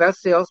who's the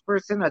best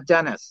salesperson? A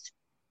dentist.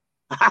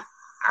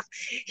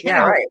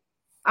 Right.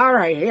 All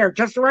right, here,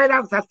 just write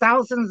out the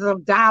thousands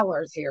of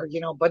dollars here,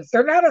 but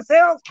they're not a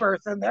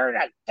salesperson. They're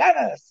a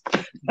dentist.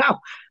 No,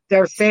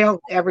 they're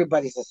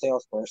everybody's a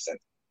salesperson.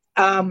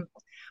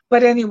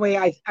 But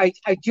anyway, I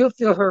do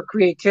feel her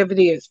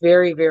creativity is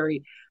very,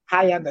 very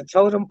high on the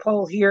totem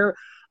pole here.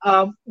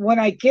 When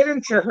I get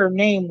into her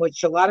name,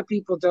 which a lot of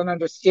people don't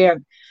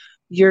understand,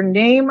 your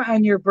name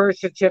on your birth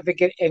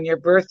certificate and your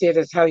birth date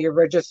is how you're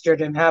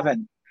registered in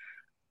heaven.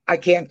 I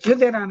can't do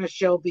that on a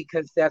show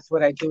because that's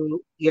what I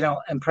do,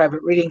 in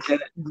private readings.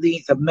 It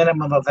leaves a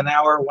minimum of an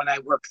hour when I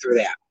work through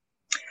that.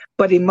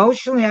 But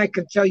emotionally, I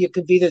can tell you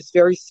Kavita's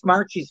very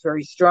smart. She's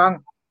very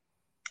strong,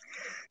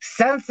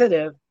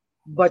 sensitive,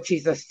 but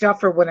she's a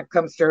stuffer when it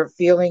comes to her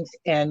feelings,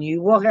 and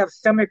you will have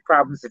stomach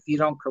problems if you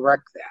don't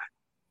correct that.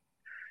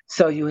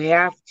 So you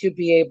have to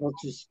be able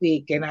to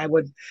speak. And I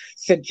would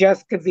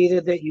suggest,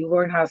 Kavita, that you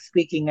learn how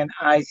speaking in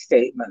I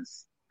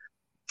statements.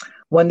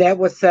 When that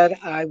was said,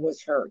 I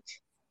was hurt.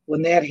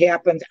 When that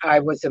happened,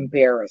 I was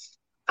embarrassed.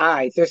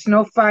 There's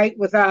no fight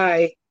with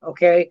I,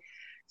 okay?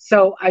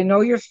 So I know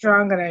you're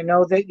strong, and I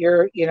know that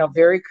you're,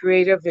 very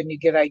creative, and you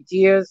get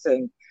ideas,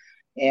 and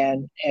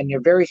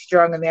you're very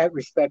strong in that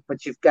respect,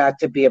 but you've got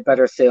to be a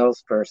better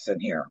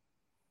salesperson here.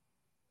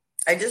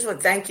 I just want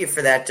to thank you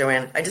for that,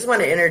 Joanne. I just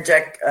want to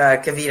interject,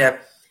 Kavita.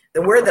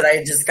 The word that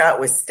I just got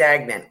was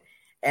stagnant.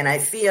 And I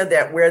feel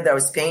that where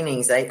those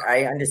paintings,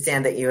 I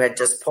understand that you had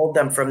just pulled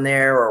them from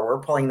there or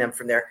were pulling them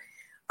from there.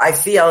 I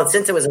feel,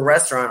 since it was a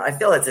restaurant, I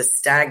feel it's a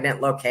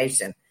stagnant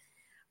location.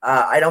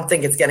 I don't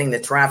think it's getting the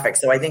traffic.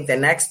 So I think the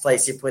next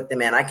place you put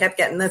them in, I kept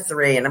getting the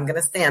 3, and I'm going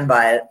to stand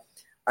by it.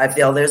 I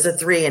feel there's a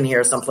 3 in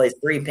here someplace,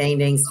 3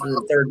 paintings from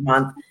the 3rd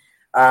month.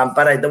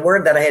 But the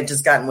word that I had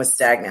just gotten was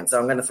stagnant. So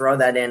I'm going to throw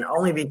that in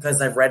only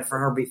because I've read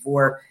from her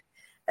before.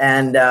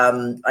 And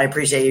I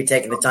appreciate you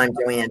taking the time,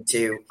 Joanne,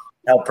 to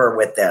help her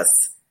with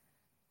this.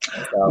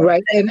 So.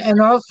 Right.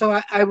 And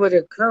also I would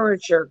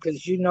encourage her,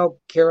 because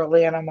Carol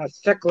Ann, I'm a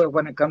stickler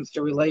when it comes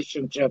to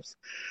relationships.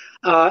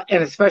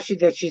 And especially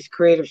that she's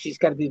creative, she's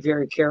got to be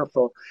very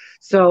careful.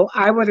 So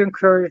I would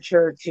encourage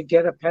her to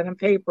get a pen and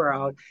paper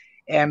out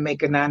and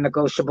make a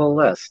non-negotiable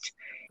list.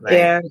 Right.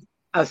 And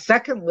a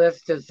second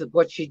list is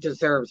what she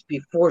deserves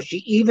before she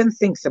even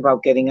thinks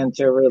about getting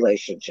into a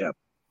relationship.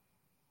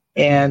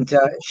 And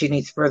she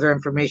needs further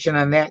information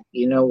on that.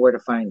 You know where to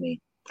find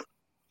me.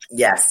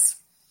 Yes.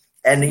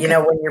 And,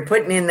 when you're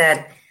putting in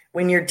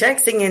when you're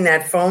texting in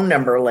that phone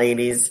number,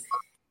 ladies,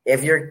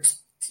 if you're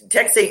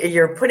texting,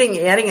 you're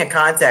adding a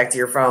contact to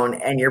your phone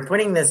and you're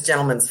putting this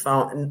gentleman's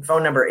phone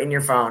number in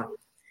your phone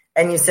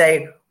and you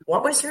say,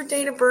 what was your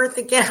date of birth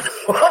again?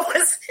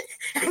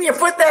 And you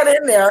put that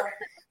in there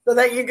so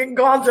that you can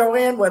call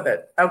Joanne with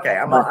it. Okay.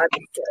 I'm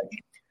kidding.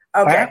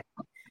 Okay.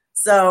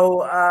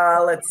 So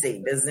let's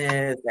see.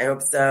 Business. I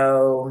hope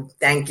so.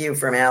 Thank you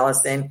from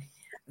Allison.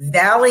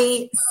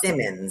 Valley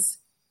Simmons.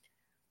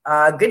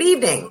 Good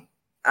evening.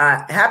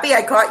 Happy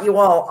I caught you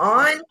all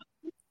on.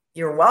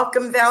 You're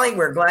welcome, Valley.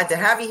 We're glad to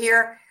have you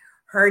here.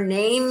 Her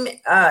name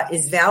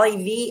is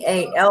Valley,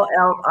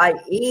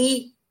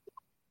 Vallie,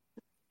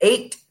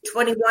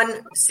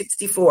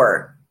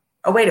 8/21/64.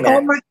 Oh, wait a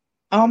minute.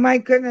 Oh my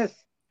goodness.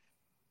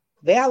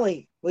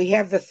 Valley, we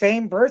have the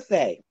same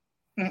birthday.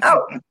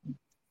 Oh.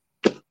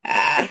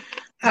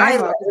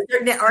 Tyler.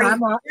 Wait a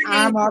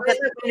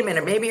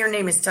minute. Maybe your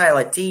name is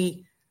Tyler. Tyla.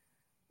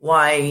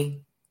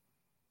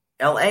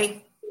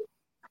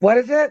 What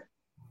is it?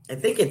 I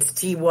think it's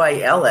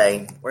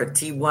Tyla or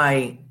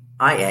Tya.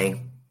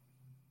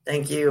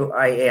 Thank you.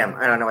 I am.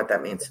 I don't know what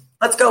that means.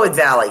 Let's go with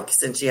Valley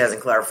since she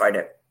hasn't clarified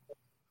it.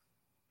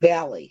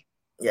 Valley.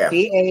 Yeah.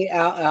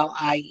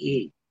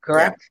 Vallie.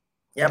 Correct?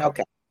 Yep.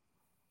 Okay.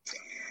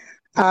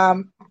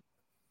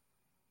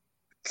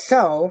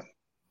 So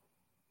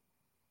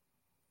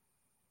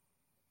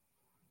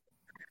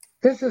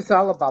this is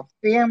all about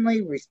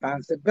family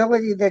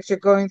responsibility that you're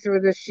going through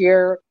this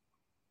year.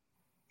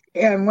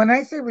 And when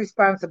I say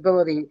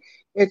responsibility,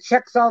 it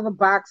checks all the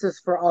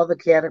boxes for all the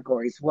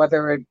categories,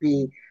 whether it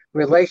be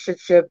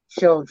relationship,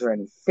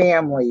 children,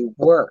 family,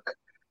 work.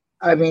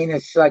 I mean,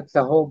 it's like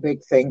the whole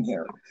big thing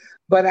here.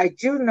 But I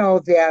do know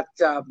that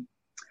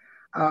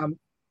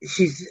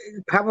she's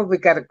probably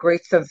got a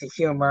great sense of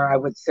humor, I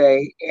would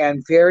say,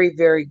 and very,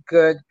 very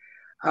good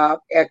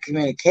at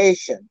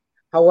communication.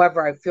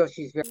 However, I feel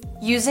she's very...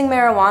 Using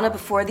marijuana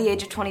before the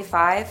age of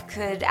 25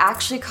 could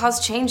actually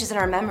cause changes in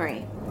our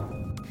memory.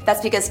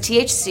 That's because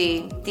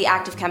THC, the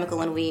active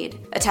chemical in weed,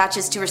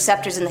 attaches to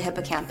receptors in the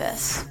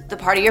hippocampus, the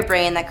part of your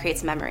brain that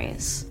creates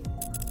memories.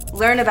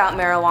 Learn about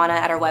marijuana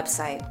at our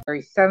website.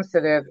 Very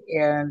sensitive,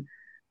 and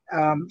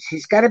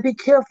she's got to be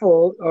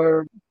careful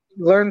or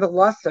learn the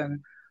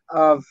lesson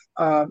of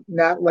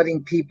not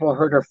letting people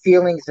hurt her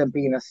feelings and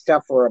being a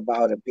stuffer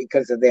about it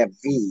because of that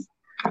V.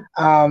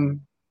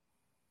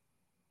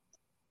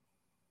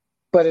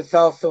 But it's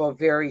also a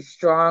very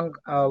strong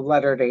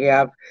letter to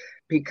have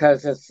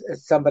because it's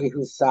somebody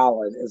who's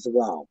solid as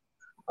well.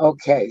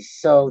 Okay,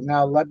 so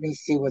now let me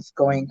see what's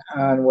going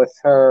on with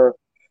her.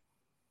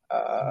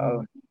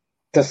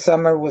 The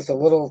summer was a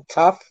little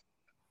tough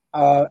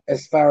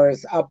as far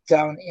as up,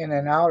 down, in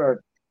and out,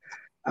 or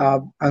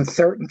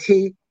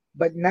uncertainty.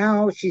 But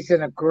now she's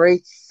in a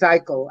great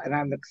cycle, and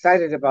I'm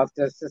excited about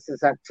this. This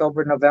is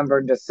October, November,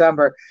 and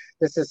December.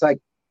 This is like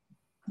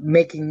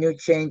making new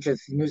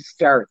changes, new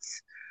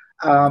starts.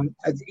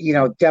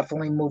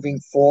 Definitely moving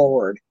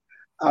forward.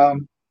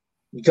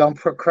 Don't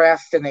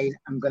procrastinate.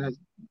 I'm going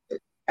to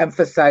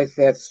emphasize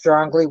that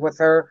strongly with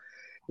her,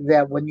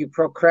 that when you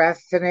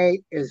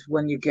procrastinate is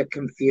when you get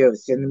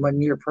confused. And when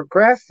you're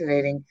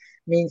procrastinating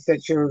means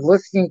that you're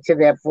listening to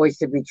that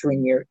voice in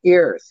between your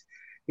ears.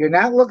 You're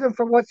not looking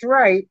for what's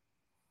right.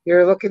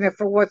 You're looking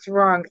for what's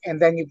wrong.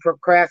 And then you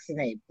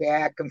procrastinate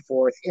back and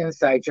forth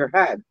inside your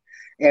head.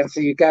 And so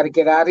you got to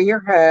get out of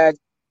your head,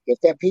 get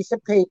that piece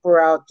of paper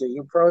out, do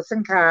your pros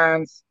and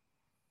cons,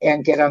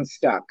 and get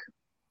unstuck.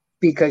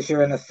 Because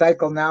you're in a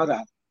cycle now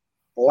to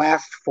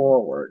blast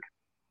forward,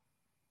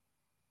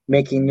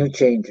 making new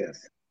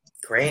changes.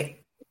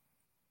 Great.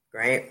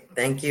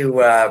 Thank you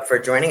for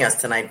joining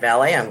us tonight,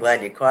 Valley. I'm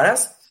glad you caught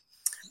us.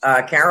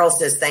 Carol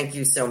says, thank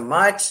you so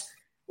much.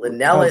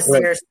 Linnell is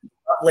here.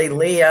 Lovely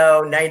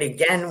Leo. Night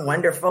again.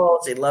 Wonderful.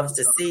 She loves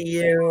to see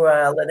you,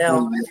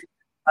 Linnell.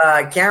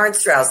 Karen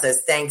Strauss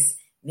says, thanks.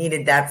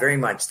 Needed that very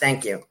much.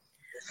 Thank you.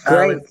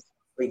 Great.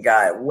 We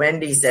got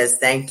Wendy says,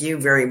 thank you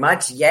very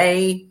much.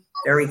 Yay.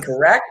 Very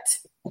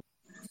correct.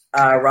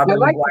 Robin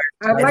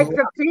I like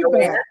the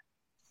feedback.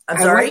 I'm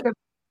sorry?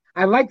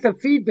 I like the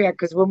feedback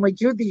because when we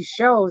do these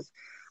shows,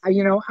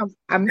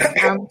 I'm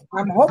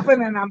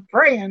hoping and I'm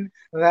praying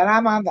that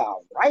I'm on the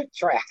right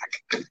track.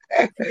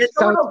 It's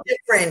a little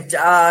different.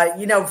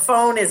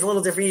 Phone is a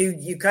little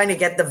different. You kind of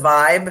get the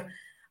vibe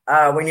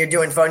when you're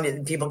doing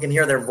phone. People can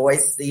hear their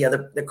voice,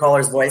 the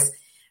caller's voice.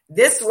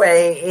 This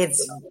way,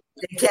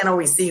 they can't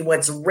always see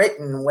what's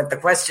written, what the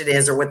question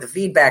is, or what the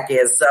feedback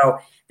is. So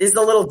this is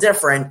a little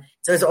different.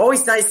 So it's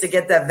always nice to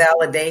get that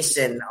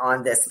validation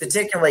on this,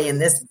 particularly in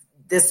this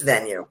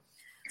venue.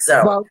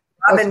 So.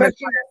 Robin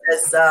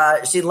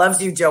says she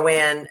loves you,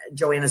 Joanne.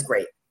 Joanne is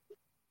great.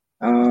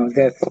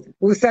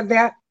 Who said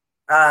that?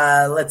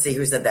 Let's see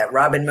who said that.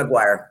 Robin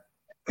McGuire.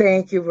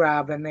 Thank you,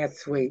 Robin. That's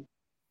sweet.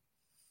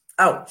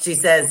 Oh, she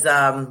says,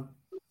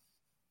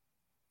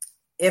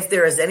 if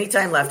there is any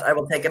time left, I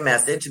will take a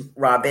message.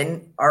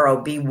 Robin,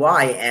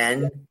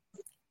 ROBYN,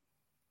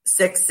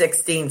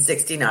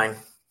 61669.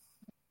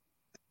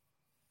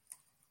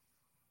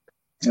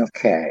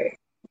 Okay.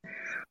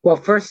 Well,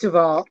 first of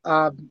all,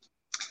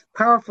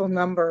 powerful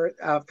number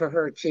for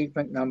her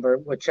achievement number,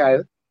 which I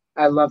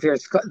love here.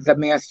 It's the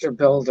Master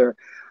Builder.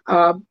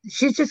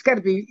 She's just got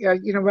to be,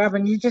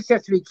 Robin, you just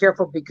have to be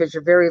careful because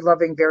you're very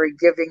loving, very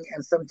giving,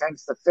 and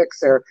sometimes the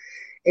fixer.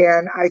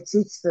 And I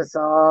teach this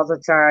all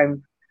the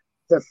time.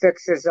 The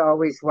fixers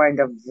always wind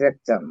up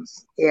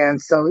victims.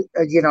 And so,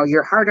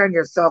 you're hard on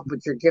yourself,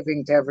 but you're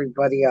giving to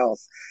everybody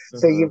else. Mm-hmm.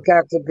 So you've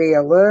got to be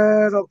a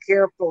little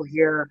careful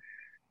here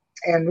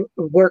and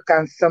work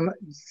on some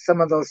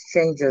of those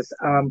changes.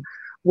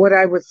 What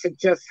I would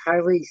suggest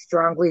highly,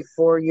 strongly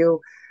for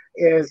you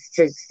is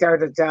to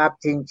start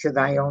adopting to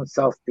thy own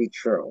self be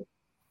true.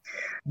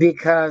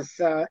 Because,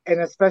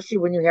 and especially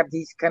when you have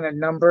these kind of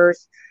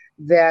numbers,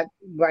 that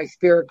my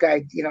spirit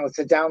guide, it's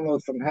a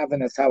download from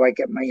heaven is how I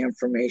get my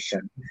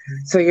information.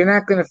 Mm-hmm. So you're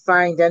not going to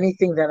find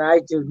anything that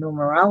I do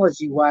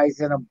numerology-wise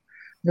in a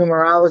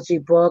numerology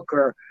book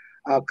or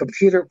a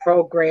computer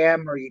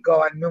program, or you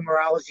go on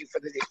numerology for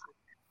the day.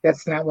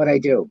 That's not what I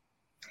do.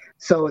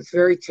 So it's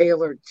very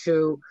tailored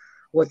to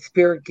what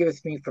spirit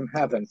gives me from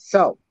heaven.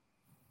 So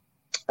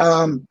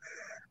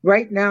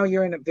right now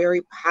you're in a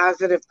very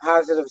positive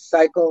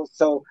cycle.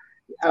 So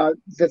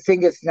the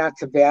thing is not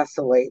to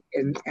vacillate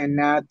and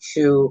not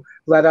to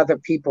let other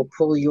people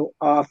pull you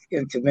off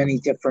into many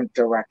different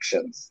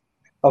directions.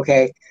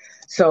 Okay.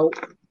 So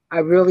I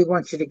really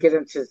want you to get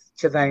into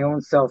thy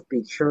own self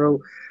be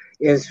true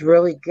is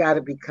really got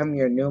to become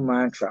your new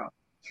mantra.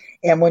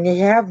 And when you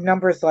have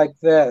numbers like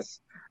this,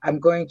 I'm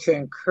going to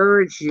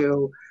encourage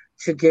you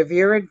to give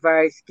your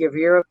advice, give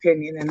your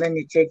opinion, and then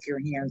you take your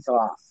hands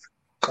off,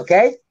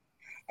 okay?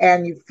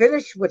 And you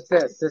finish with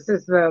this. This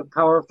is the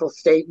powerful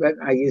statement.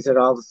 I use it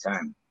all the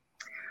time.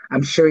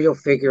 I'm sure you'll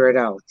figure it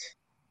out.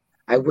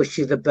 I wish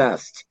you the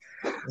best.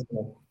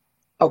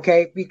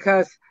 Okay?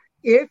 Because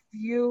if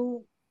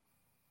you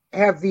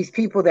have these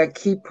people that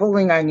keep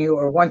pulling on you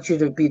or want you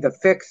to be the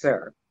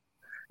fixer,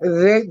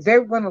 they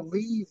want to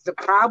leave the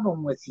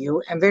problem with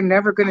you, and they're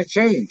never going to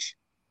change.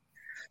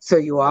 So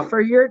you offer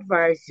your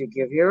advice, you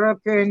give your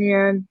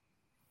opinion,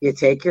 you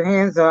take your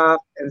hands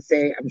off and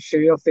say, I'm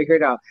sure you'll figure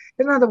it out.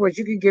 In other words,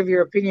 you can give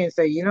your opinion and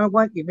say, you know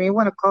what, you may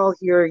want to call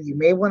here, you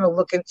may want to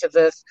look into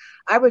this.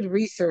 I would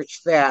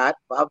research that,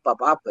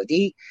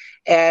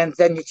 and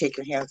then you take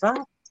your hands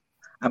off.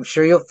 I'm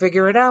sure you'll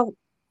figure it out.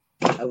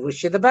 I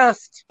wish you the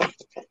best.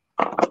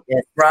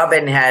 Yes,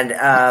 Robin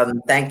had,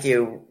 thank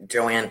you,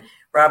 Joanne.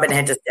 Robin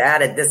had just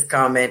added this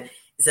comment.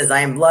 It says, I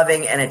am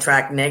loving and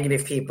attract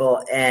negative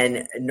people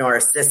and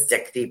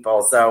narcissistic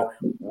people. So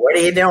what are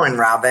you doing,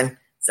 Robin?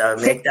 So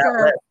make that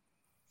list.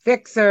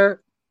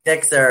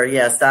 Fixer.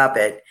 Yeah, stop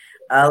it.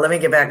 Let me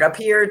get back up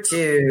here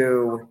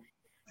to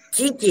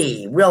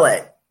Kiki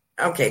Willett.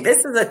 Okay,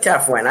 this is a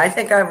tough one. I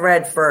think I've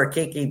read for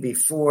Kiki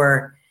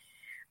before.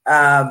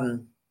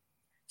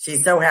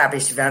 She's so happy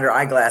she found her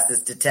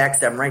eyeglasses to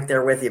text. I'm right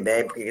there with you,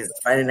 babe, because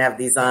if I didn't have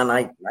these on,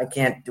 I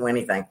can't do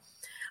anything.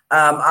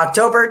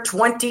 October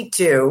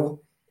 22,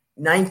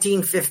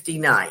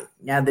 1959.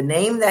 Now, the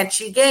name that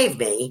she gave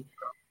me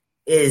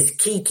is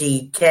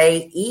Kiki,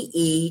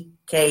 Keekee.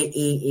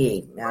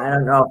 Now, I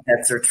don't know if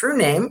that's her true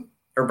name,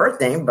 her birth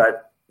name,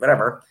 but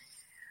whatever.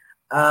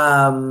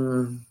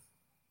 Well,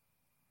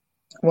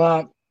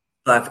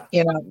 but,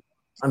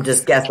 I'm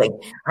just guessing.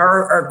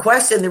 Her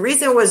question, the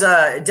reason it was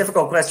a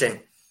difficult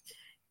question,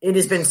 it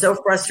has been so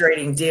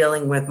frustrating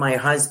dealing with my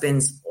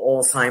husband's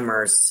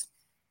Alzheimer's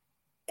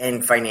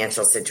and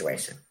financial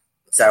situation.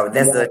 So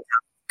this is a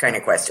kind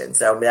of question.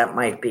 So that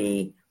might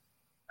be.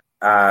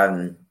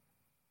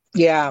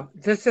 Yeah,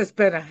 this has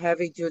been a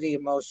heavy duty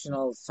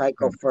emotional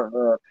cycle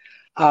for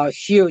her.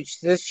 Huge.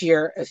 This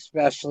year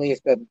especially has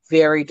been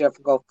very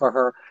difficult for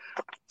her.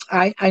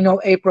 I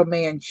know April,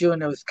 May, and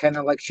June, it was kind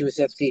of like she was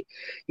at the,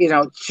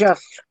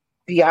 just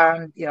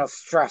beyond,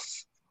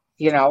 stress,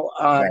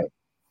 right.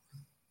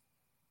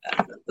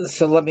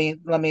 So let me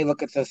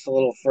look at this a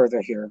little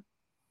further here.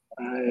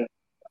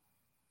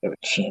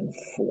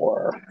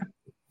 13-4.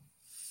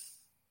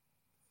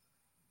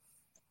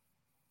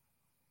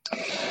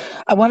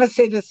 I want to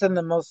say this in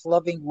the most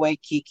loving way,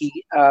 Kiki,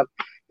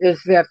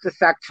 is that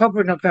this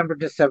October, November,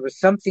 December,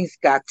 something's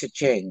got to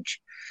change.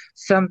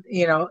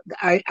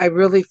 I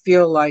really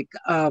feel like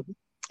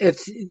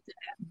it's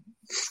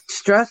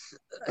stress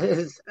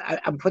is,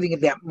 I'm putting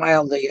it that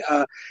mildly,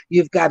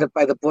 you've got it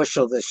by the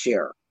bushel this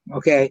year,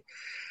 okay?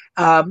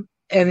 And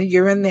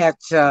you're in that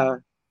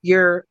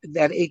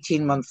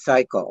 18-month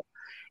cycle.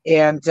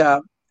 And,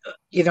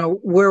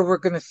 where we're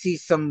going to see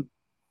some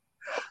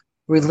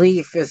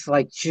relief is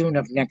like June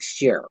of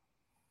next year.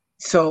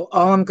 So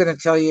all I'm going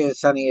to tell you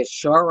is, honey, is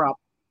shore up,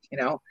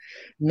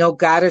 know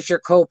God is your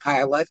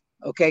co-pilot,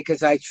 okay?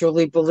 Because I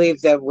truly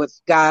believe that with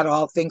God,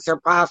 all things are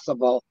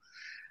possible.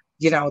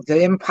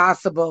 The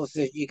impossible is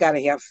that you got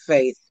to have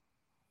faith.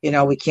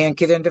 We can't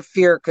get into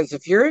fear, because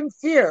if you're in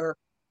fear,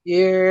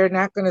 you're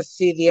not going to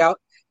see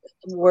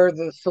where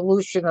the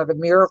solution or the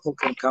miracle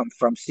can come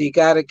from. So you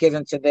got to get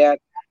into that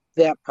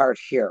part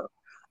here.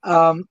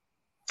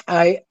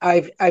 I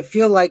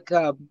feel like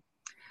you're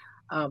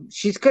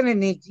going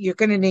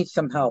to need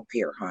some help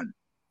here, hon.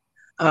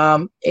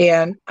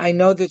 And I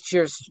know that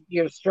you're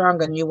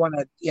strong and you want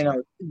to,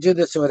 do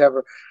this or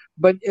whatever,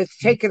 but it's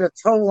taking a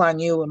toll on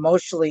you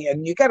emotionally,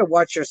 and you got to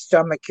watch your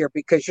stomach here,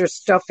 because you're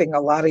stuffing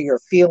a lot of your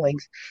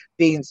feelings,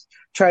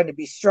 trying to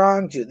be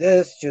strong, do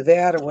this, do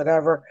that, or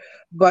whatever.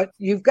 But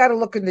you've got to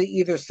look into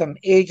either some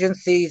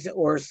agencies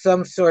or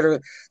some sort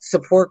of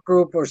support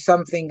group or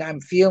something. I'm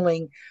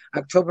feeling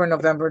October,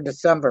 November,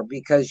 December,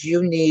 because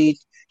you need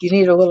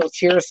a little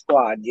cheer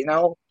squad,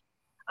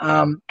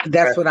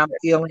 that's what I'm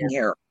feeling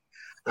here.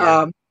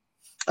 Yeah.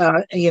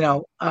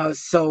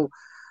 So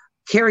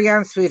carry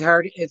on,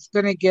 sweetheart. It's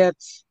going to get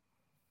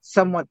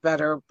somewhat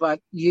better, but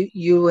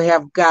you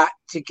have got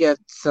to get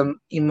some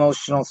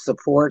emotional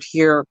support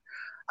here.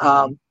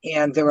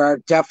 And there are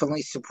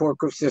definitely support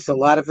groups. There's a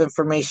lot of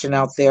information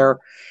out there,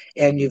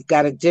 and you've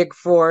got to dig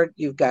for it.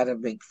 You've got to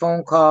make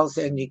phone calls,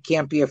 and you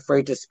can't be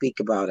afraid to speak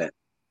about it.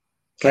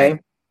 Okay?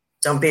 Right.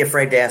 Don't be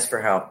afraid to ask for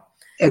help.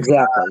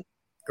 Exactly.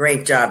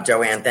 Great job,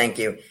 Joanne. Thank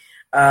you.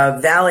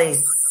 Valley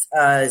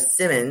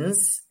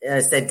Simmons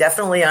said,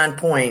 definitely on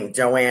point,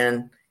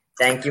 Joanne.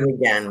 Thank you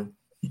again.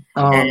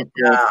 And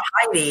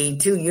Heidi,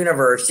 To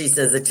Universe, she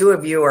says, the two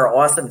of you are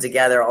awesome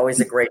together. Always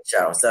a great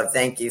show. So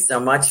thank you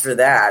so much for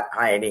that,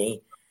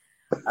 Heidi.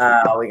 We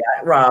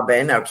got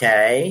Robin,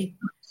 okay.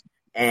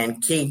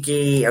 And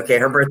Kiki, okay,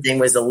 her birthday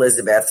was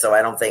Elizabeth, so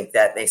I don't think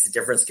that makes a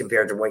difference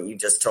compared to what you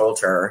just told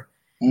her.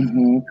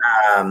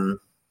 Mm-hmm.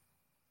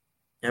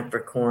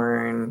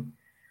 Capricorn.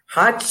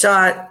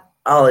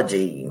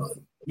 Hotshotology.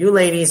 You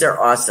ladies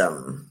are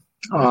awesome.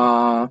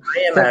 I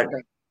am a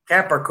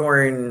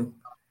Capricorn.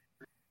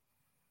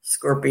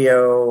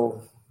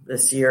 Scorpio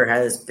this year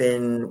has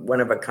been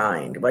one of a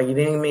kind. Well, you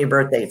didn't give me a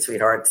birth date,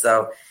 sweetheart.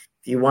 So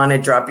if you want to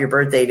drop your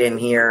birth date in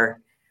here,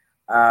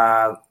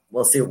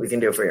 we'll see what we can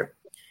do for you.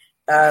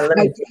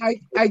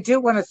 I do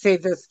want to say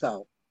this,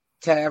 though,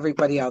 to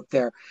everybody out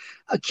there.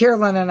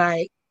 Carolyn and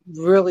I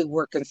really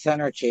work in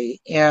synergy,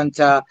 and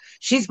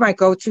she's my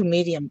go-to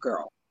medium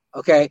girl.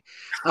 Okay.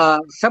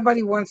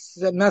 Somebody wants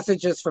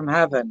messages from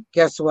heaven.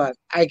 Guess what?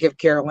 I give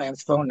Carol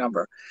Ann's phone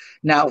number.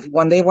 Now,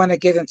 when they want to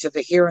get into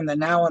the here and the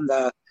now and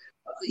the,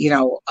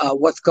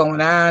 what's going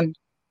on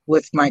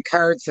with my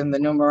cards and the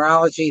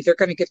numerology, they're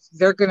going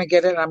to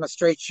get it. I'm a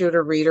straight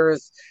shooter reader,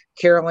 as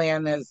Carol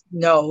Ann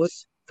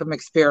knows from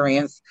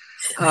experience.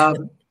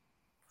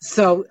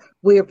 So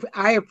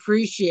I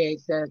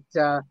appreciate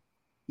that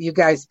you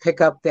guys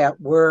pick up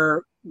that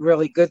we're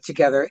really good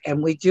together,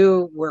 and we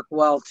do work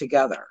well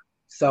together.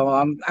 So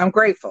I'm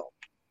grateful.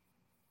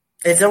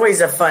 It's always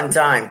a fun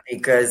time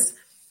because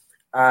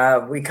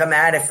we come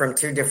at it from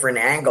two different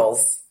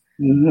angles.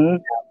 Mm-hmm.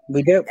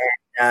 We do.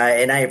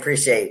 And I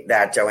appreciate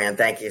that, Joanne.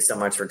 Thank you so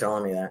much for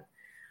telling me that.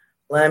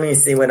 Let me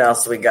see what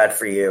else we got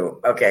for you.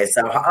 Okay,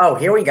 so,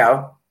 here we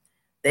go.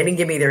 They didn't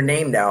give me their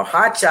name, though.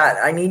 Hotshot,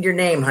 I need your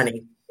name,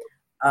 honey.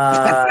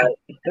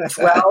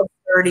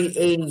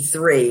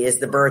 12/30/83 is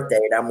the birth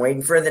date. I'm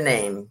waiting for the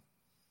name.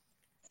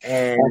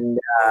 And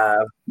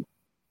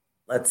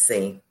let's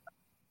see.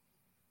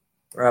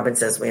 Robin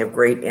says we have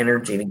great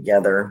energy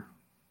together.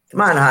 Come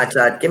on,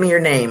 Hotshot. Give me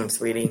your name,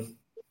 sweetie.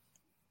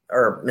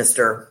 Or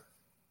Mr.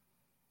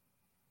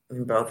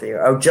 Both of you.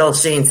 Oh, Jill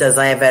Sheen says,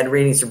 I have had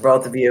readings for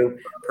both of you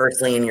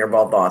personally, and you're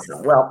both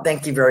awesome. Well,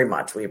 thank you very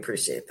much. We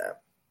appreciate that.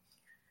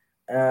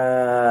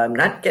 I'm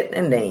not getting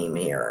a name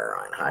here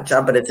on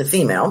Hotshot, but it's a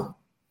female.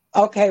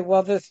 Okay,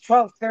 well, this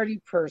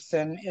 1230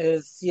 person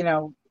is,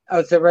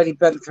 it's already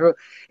been through.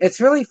 It's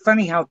really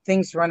funny how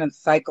things run in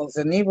cycles.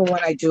 And even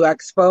when I do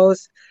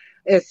expos,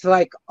 it's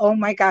like, oh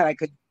my God, I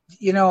could,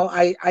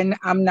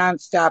 I'm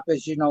nonstop,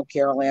 as you know,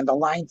 Carol Ann. The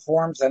line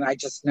forms and I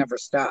just never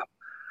stop.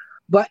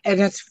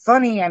 And it's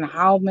funny on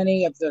how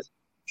many of the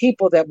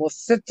people that will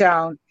sit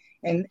down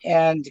and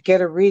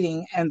get a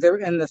reading, and they're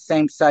in the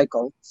same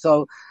cycle.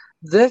 So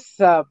this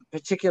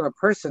particular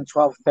person,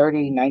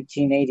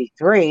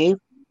 12/30/1983,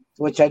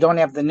 which I don't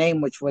have the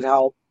name, which would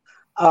help.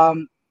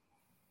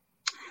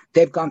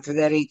 they've gone through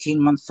that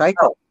 18-month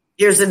cycle. Oh,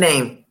 here's the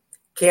name.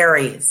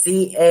 Carrie,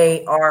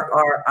 Carrie.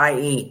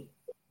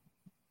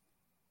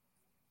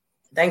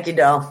 Thank you,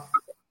 Del.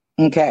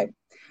 Okay.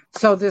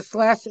 So this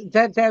last,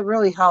 that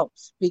really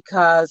helps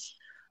because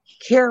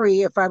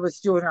Carrie, if I was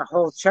doing her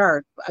whole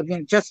chart, I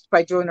mean, just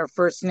by doing her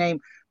first name,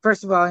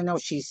 first of all, I know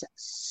she's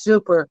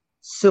super,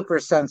 super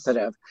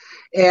sensitive.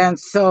 And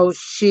so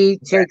she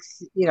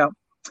takes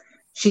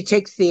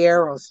the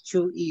arrows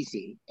too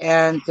easy.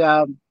 And,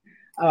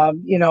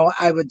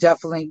 I would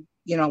definitely,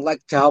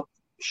 like to help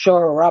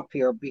shore her up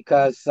here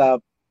because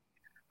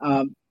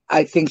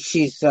I think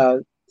she's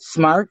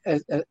smart,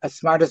 as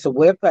smart as a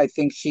whip. I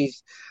think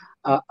she's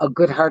a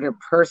good-hearted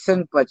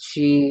person, but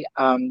she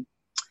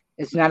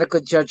is not a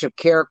good judge of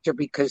character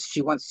because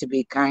she wants to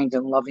be kind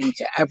and loving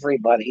to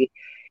everybody.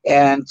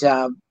 And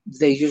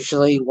they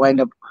usually wind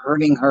up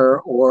hurting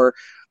her or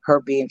her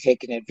being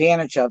taken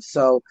advantage of.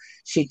 So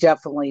she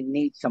definitely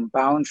needs some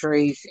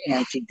boundaries,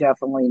 and she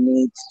definitely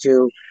needs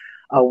to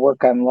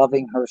work on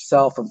loving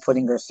herself and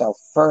putting herself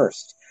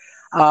first.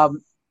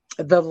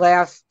 The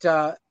last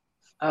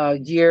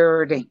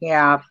year and a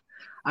half,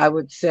 I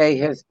would say,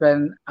 has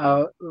been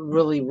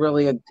really,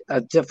 really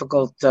a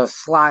difficult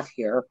slot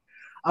here.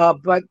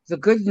 But the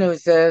good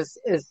news is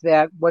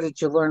that what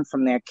did you learn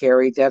from that,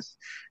 Carrie?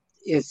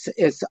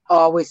 It's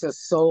always a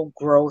soul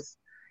growth.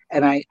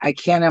 And I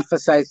can't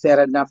emphasize that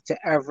enough to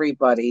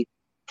everybody,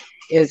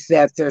 is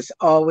that there's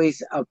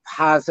always a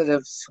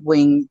positive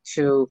swing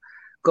to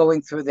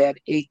going through that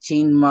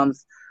 18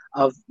 months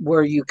of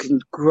where you can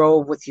grow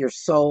with your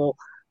soul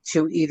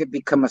to either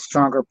become a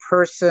stronger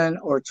person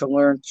or to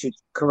learn to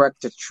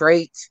correct a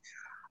trait,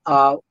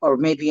 or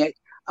maybe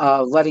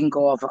letting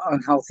go of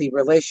unhealthy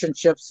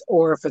relationships,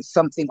 or if it's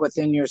something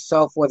within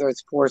yourself, whether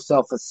it's poor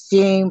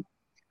self-esteem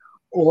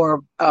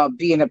or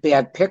being a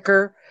bad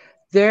picker,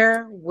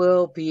 there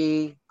will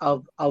be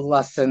a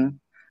lesson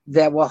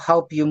that will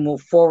help you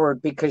move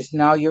forward because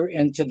now you're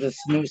into this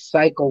new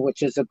cycle,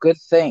 which is a good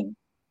thing.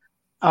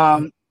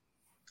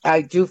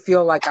 I do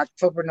feel like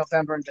October,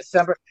 November, and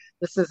December,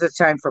 this is a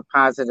time for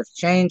positive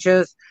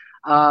changes.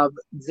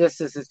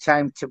 This is a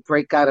time to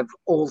break out of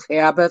old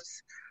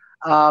habits.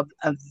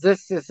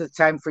 This is a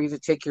time for you to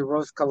take your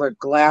rose-colored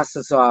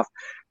glasses off.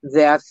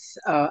 That's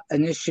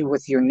an issue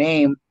with your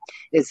name,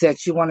 is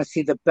that you want to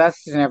see the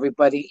best in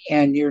everybody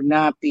and you're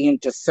not being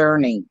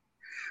discerning.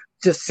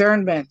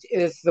 Discernment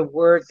is the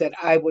word that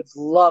I would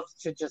love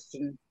to just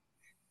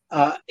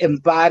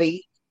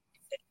embody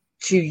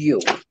to you.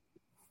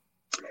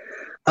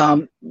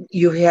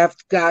 You have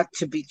got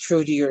to be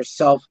true to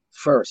yourself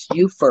first.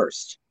 You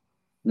first,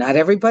 not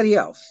everybody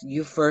else.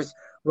 You first.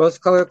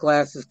 Rose-colored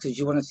glasses because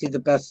you want to see the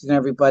best in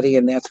everybody,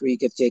 and that's where you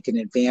get taken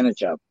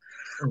advantage of.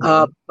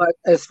 Mm-hmm. But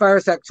as far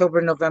as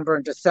October, November,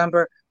 and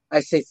December,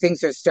 I say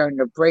things are starting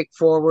to break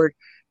forward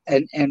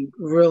and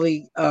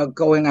really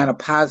going on a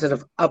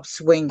positive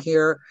upswing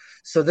here.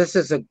 So this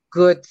is a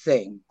good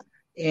thing.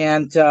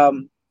 And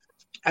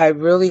I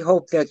really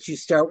hope that you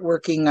start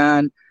working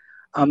on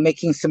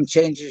making some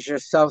changes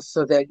yourself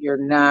so that you're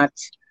not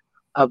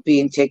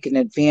being taken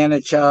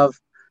advantage of,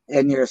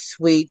 and you're a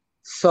sweet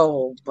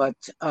soul, but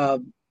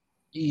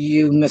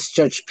you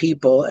misjudge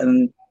people,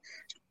 and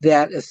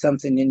that is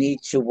something you need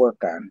to work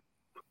on.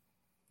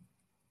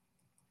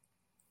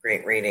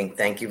 Great reading.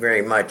 Thank you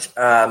very much.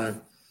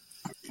 Carrie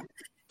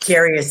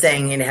is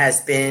saying it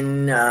has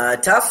been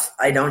tough.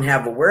 I don't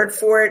have a word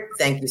for it.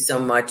 Thank you so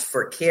much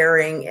for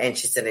caring. And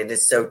she said it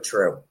is so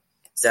true.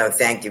 So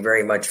thank you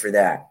very much for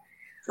that.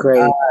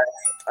 Great.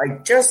 I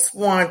just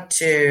want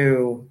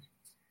to,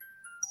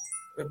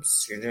 I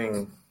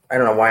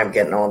don't know why I'm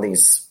getting all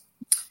these.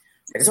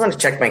 I just want to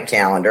check my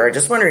calendar. I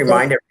just want to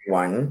remind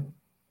everyone.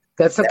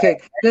 That's okay.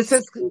 This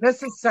is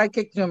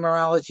psychic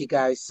numerology,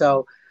 guys.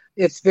 So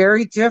it's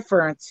very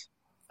different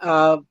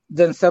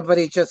than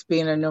somebody just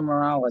being a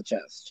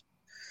numerologist.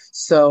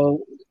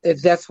 So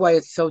that's why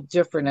it's so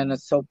different and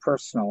it's so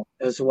personal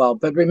as well.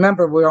 But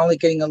remember, we're only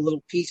getting a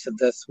little piece of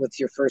this with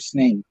your first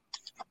name.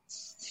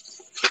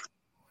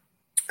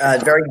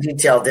 Very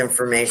detailed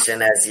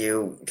information, as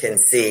you can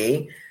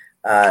see.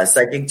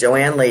 Psychic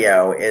Joanne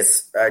Leo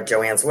is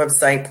Joanne's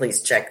website.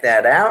 Please check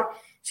that out.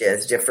 She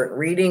has different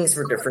readings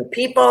for different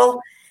people,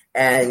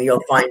 and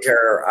you'll find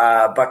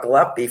her buckle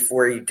up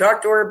before you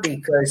talk to her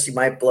because she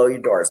might blow your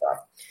doors off.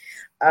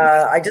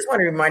 I just want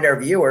to remind our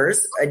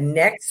viewers,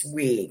 next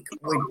week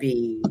would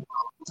be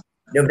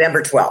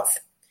November 12th,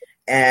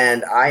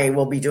 and I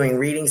will be doing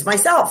readings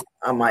myself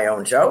on my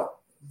own show.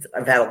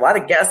 I've had a lot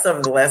of guests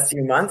over the last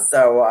few months,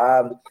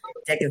 so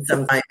taking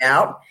some time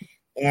out.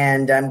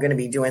 And I'm going to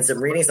be doing some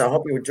readings. I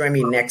hope you would join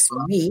me next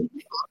week.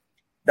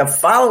 The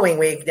following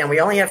week, now we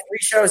only have 3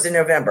 shows in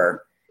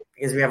November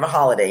because we have a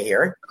holiday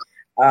here.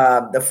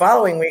 The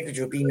following week, which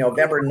will be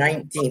November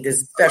 19th,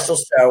 is a special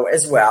show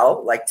as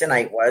well, like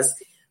tonight was.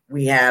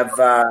 We have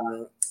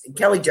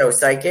Kelly Jo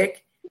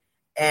Psychic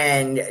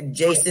and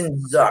Jason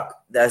Zook,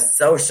 the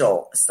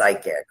social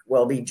psychic,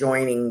 will be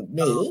joining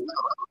me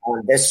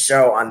on this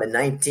show on the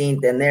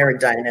 19th, and they're a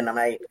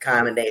dynamite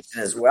combination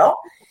as well.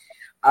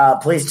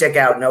 Please check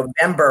out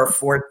November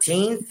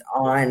 14th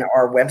on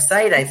our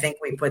website. I think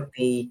we put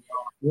the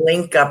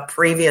link up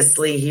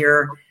previously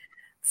here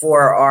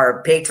for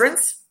our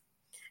patrons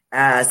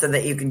so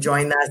that you can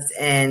join us.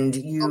 And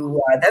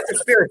you that's a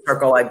spirit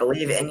circle, I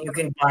believe, and you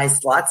can buy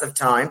slots of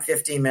time,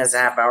 15 minutes, a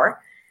half hour,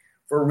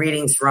 for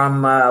readings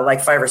from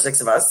like 5 or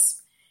 6 of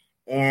us.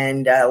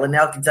 And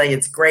Linnell can tell you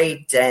it's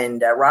great,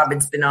 and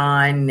Robin's been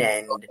on,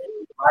 and a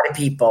lot of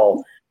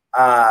people.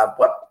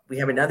 We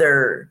have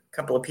another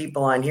couple of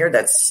people on here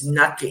that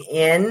snuck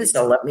in,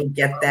 so let me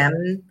get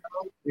them.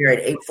 We're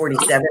at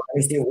 8:47. Let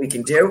me see what we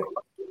can do.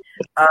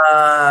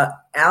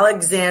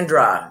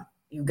 Alexandra,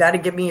 you got to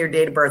give me your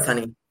date of birth,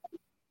 honey.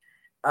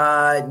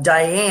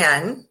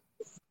 Diane,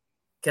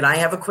 can I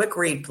have a quick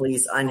read,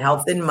 please, on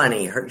health and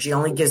money? She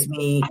only gives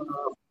me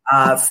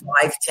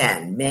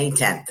 5/10, May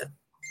 10th.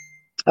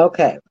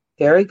 Okay,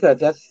 very good.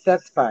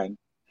 That's fine.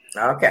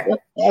 Okay.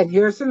 And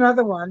here's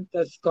another one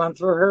that's gone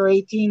through her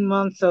 18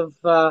 months of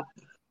up,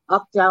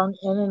 down,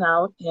 in, and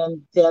out,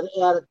 and that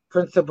added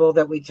principle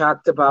that we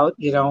talked about,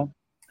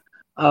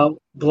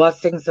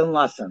 blessings and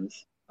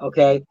lessons.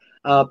 Okay.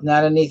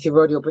 Not an easy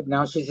rodeo, but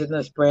now she's in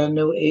this brand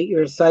new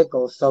 8-year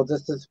cycle. So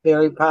this is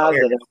very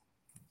positive.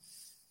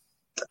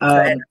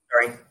 Sorry.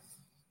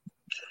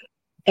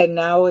 And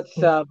now it's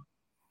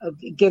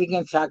getting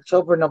into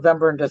October,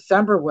 November, and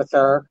December with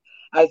her.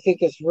 I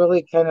think it's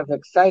really kind of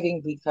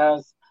exciting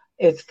because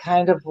it's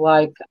kind of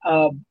like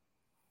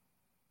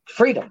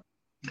freedom,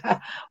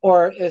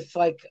 or it's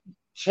like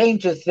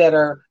changes that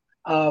are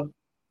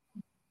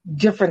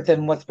different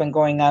than what's been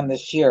going on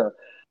this year.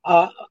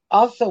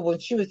 Also, when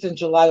she was in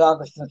July,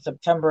 August, and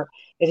September,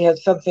 it had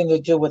something to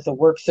do with the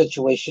work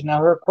situation. Now,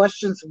 her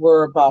questions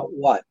were about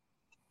what?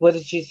 What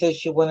did she say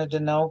she wanted to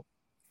know?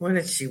 What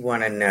did she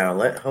want to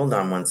know? Hold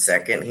on one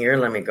second here.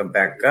 Let me go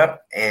back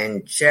up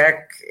and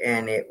check.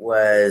 And it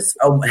was,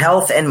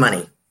 health and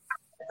money.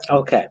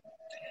 Okay.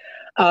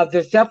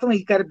 There's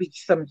definitely got to be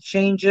some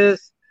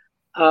changes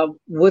and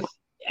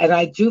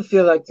I do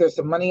feel like there's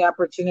a money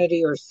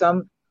opportunity or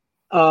some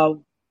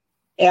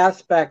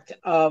aspect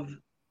of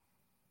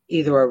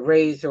either a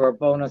raise or a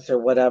bonus or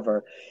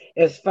whatever.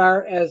 As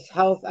far as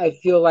health, I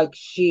feel like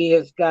she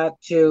has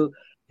got to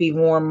be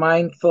more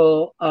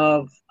mindful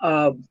of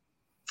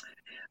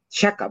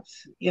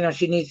checkups.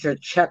 She needs her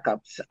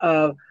checkups.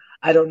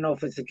 I don't know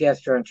if it's a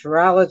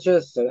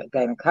gastroenterologist, a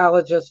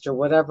gynecologist, or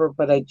whatever,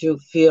 but I do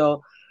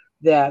feel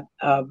that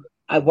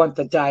I want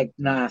the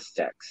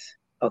diagnostics.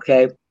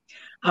 Okay.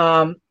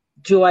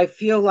 Do I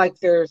feel like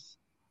there's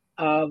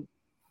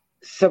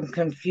some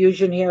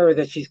confusion here, or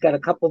that she's got a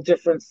couple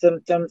different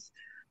symptoms?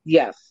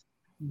 Yes.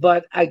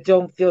 But I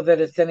don't feel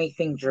that it's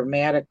anything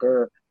dramatic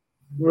or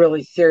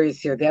really serious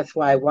here. That's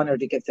why I want her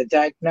to get the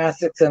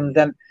diagnostics, and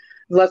then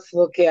let's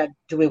look at,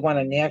 do we want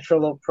a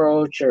natural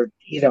approach, or,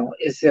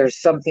 is there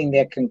something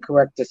that can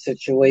correct the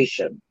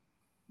situation?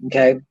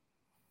 Okay.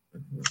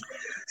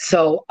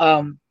 So,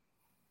 I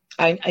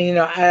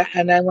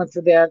went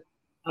through that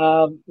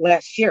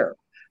last year.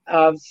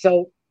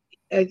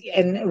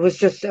 And it was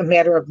just a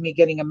matter of me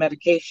getting a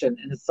medication,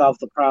 and it solved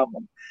the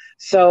problem.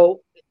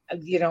 So,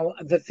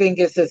 the thing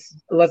is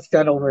let's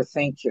not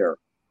overthink here.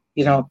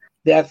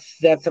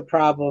 That's a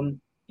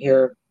problem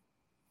here,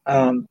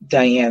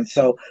 Diane.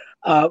 So,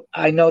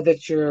 I know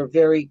that you're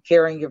very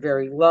caring, you're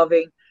very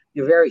loving,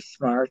 you're very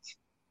smart,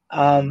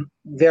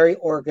 very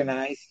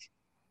organized.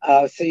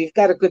 So you've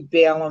got a good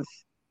balance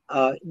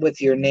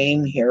with your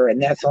name here,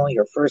 and that's only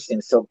your first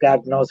name. So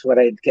God knows what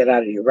I'd get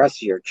out of the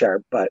rest of your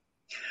chart. But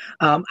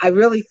I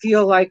really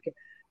feel like,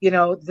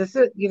 this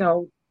is,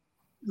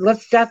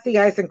 let's dot the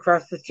I's and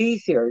cross the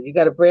T's here. You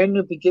got a brand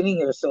new beginning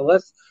here. So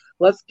let's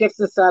get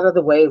this out of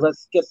the way.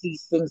 Let's get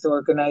these things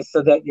organized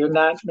so that you're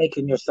not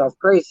making yourself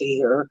crazy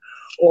here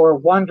or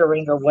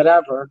wondering or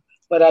whatever.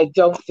 But I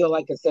don't feel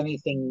like it's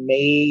anything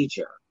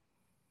major.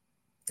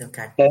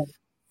 Okay.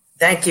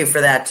 Thank you for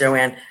that,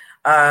 Joanne.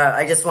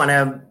 I just want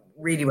to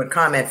read you a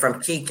comment from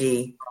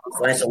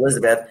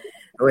Kiki/Elizabeth,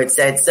 who had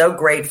said, "So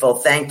grateful,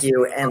 thank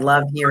you, and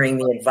love hearing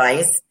the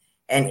advice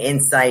and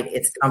insight.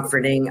 It's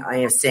comforting. I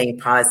am staying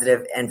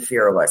positive and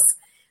fearless."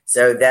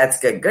 So that's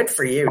good. Good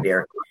for you,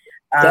 dear.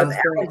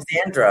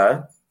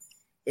 Alexandra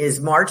is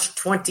March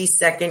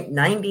 22nd,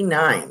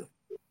 99.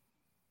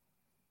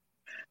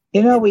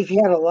 We've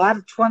had a lot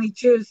of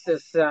 22s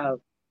this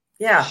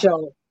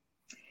show.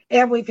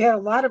 And we've had a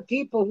lot of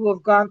people who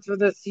have gone through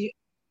this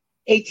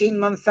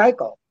 18-month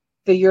cycle,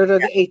 the year to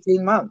the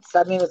 18 months.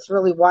 I mean, it's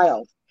really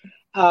wild.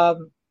 That's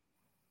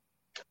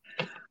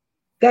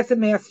a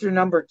master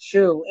number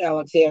 2,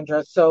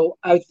 Alexandra. So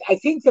I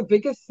think the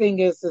biggest thing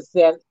is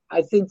that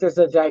I think there's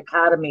a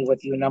dichotomy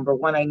with you. Number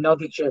one, I know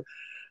that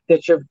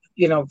you're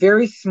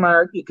very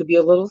smart. You could be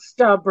a little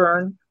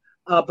stubborn,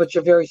 but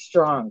you're very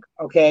strong.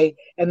 Okay.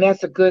 And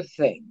that's a good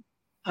thing.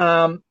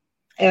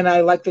 And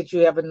I like that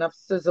you have enough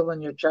sizzle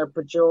in your chart,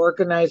 but you're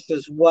organized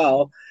as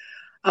well.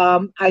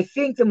 I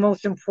think the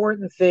most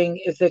important thing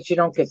is that you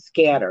don't get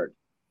scattered.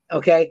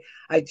 Okay.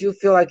 I do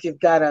feel like you've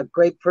got a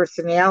great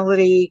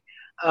personality.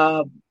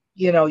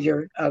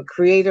 You're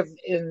creative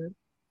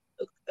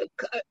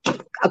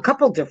a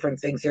couple different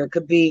things here. It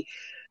could be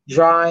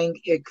drawing.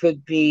 It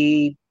could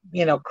be,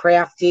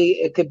 crafty.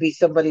 It could be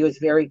somebody who's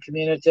very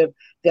communicative.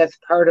 That's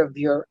part of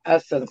your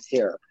essence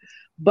here.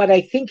 But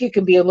I think you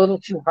can be a little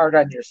too hard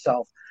on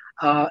yourself.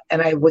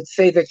 And I would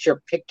say that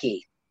you're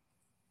picky.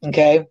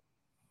 Okay?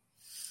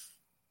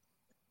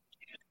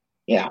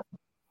 Yeah.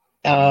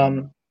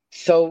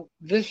 So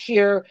this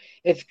year,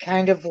 it's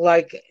kind of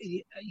like,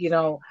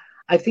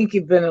 I think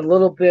you've been a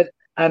little bit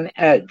on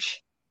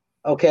edge.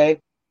 Okay?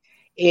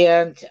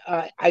 And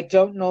I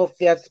don't know if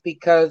that's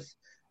because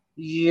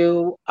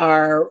you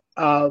are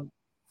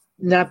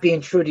not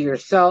being true to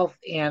yourself,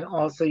 and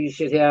also you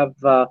should have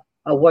a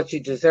what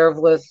you deserve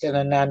list and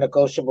a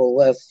non-negotiable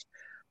list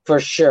for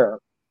sure.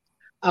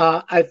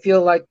 I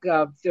feel like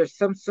there's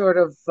some sort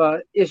of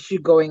issue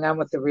going on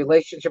with the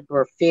relationship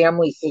or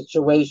family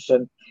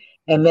situation,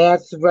 and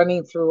that's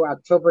running through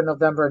October,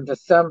 November, and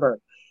December.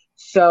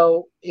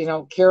 So,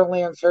 Carol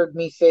Ann's heard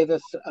me say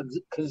this a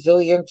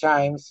gazillion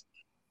times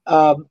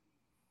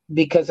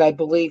because I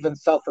believe in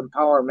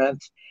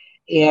self-empowerment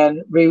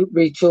and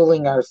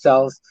retooling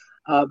ourselves.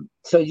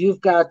 So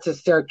you've got to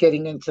start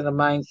getting into the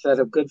mindset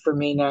of good for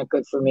me, not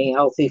good for me,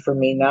 healthy for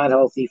me, not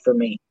healthy for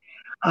me.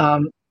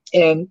 And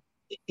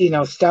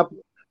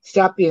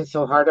stop being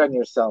so hard on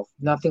yourself.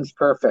 Nothing's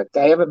perfect.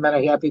 I haven't met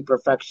a happy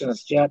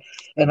perfectionist yet,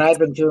 and I've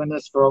been doing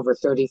this for over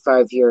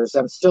 35 years.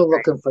 I'm still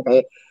looking for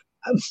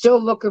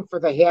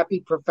the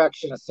happy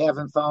perfectionist.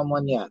 Haven't found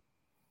one yet.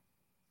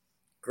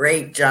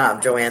 Great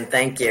job, Joanne.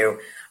 Thank you.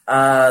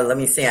 Let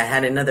me see. I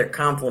had another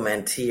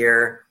compliment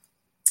here.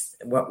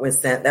 What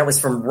was that? That was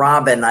from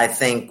Robin, I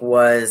think,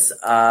 was,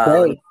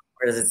 where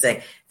does it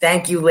say?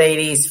 Thank you,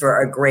 ladies,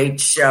 for a great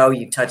show.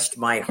 You touched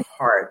my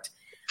heart.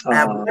 I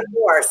have one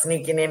more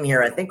sneaking in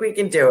here. I think we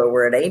can do it.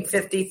 We're at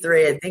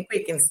 8:53. I think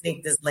we can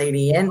sneak this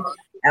lady in.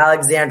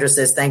 Alexandra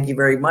says, thank you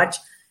very much.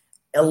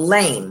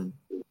 Elaine,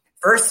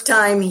 first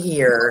time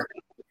here,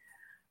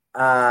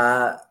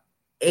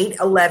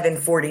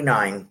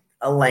 8/11/49.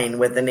 Elaine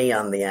with an E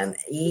on the end.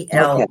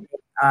 ELAINE.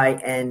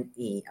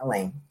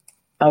 Elaine.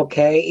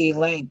 Okay,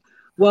 Elaine.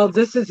 Well,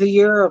 this is a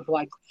year of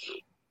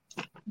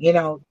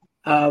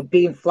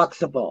being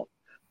flexible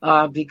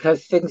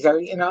because things are,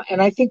 and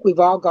I think we've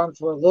all gone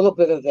through a little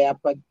bit of that,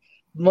 but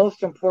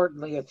most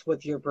importantly, it's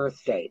with your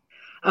birth date.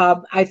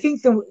 I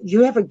think that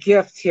you have a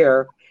gift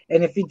here,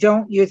 and if you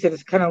don't use it,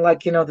 it's kind of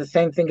like, the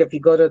same thing if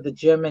you go to the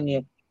gym and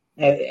you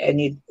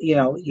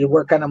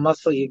work on a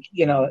muscle, you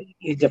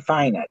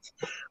define it.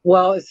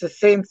 Well, it's the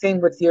same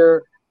thing with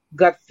your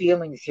gut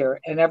feelings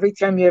here. And every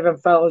time you haven't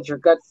followed your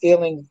gut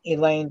feeling,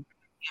 Elaine,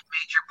 you've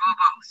made your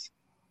boo-boos.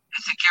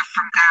 It's a gift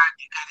from God.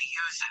 You got to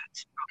use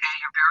it. Okay,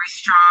 you're very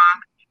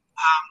strong.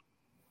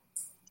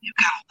 You've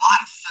got a lot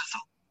of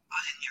sizzle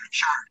in your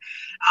chart.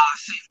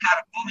 So you've got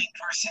a booming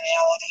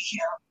personality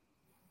here.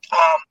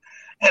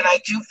 And I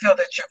do feel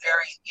that you're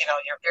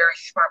very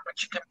smart,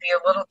 but you can be a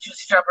little too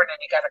stubborn, and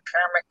you got a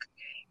karmic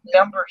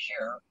number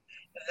here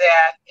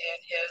that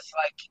it is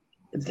like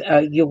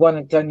you want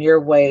it done your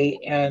way,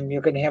 and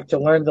you're going to have to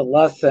learn the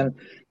lesson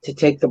to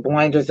take the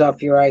blinders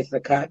off your eyes,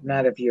 the cotton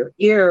out of your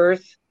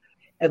ears,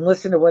 and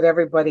listen to what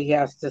everybody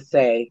has to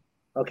say.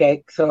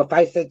 Okay, so if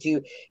I said to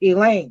you,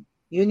 Elaine,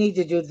 you need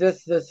to do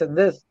this, this, and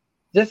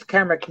this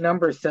karmic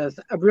number says,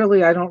 I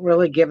don't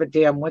really give a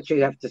damn what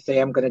you have to say.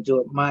 I'm going to do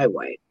it my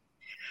way.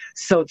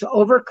 So to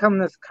overcome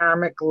this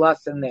karmic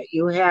lesson that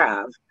you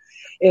have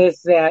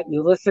is that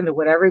you listen to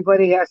what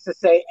everybody has to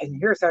say, and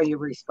here's how you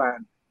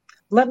respond.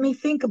 Let me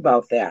think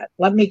about that.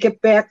 Let me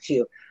get back to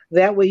you.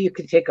 That way you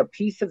can take a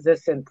piece of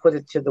this and put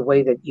it to the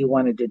way that you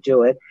wanted to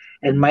do it,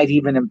 and might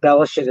even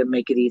embellish it and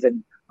make it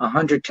even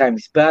 100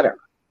 times better.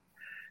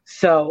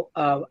 So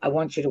I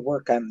want you to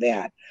work on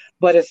that.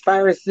 But as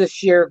far as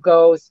this year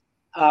goes,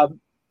 I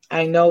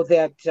know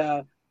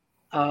that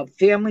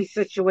family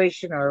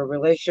situation or a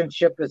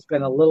relationship has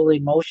been a little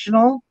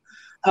emotional.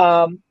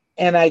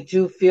 And I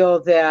do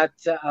feel that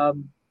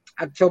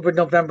October,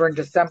 November, and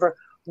December,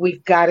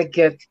 we've got to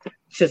get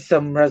to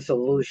some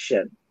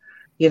resolution.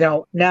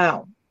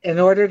 Now, in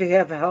order to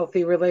have a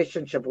healthy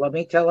relationship, let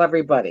me tell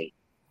everybody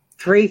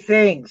 3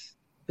 things,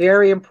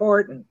 very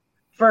important.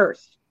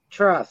 First,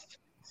 trust.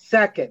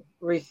 Second,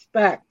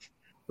 respect.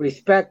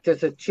 Respect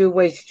is a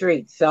 2-way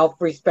street.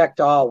 Self-respect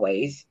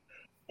always,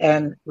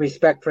 and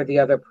respect for the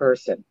other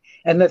person.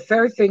 And the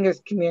third thing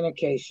is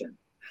communication.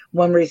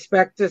 When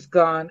respect is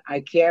gone,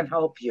 I can't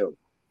help you.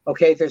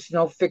 Okay, there's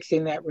no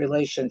fixing that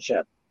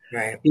relationship.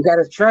 Right. You got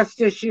a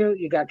trust issue,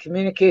 you got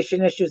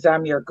communication issues,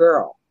 I'm your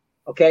girl.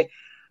 Okay,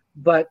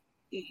 but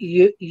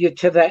you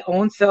to thy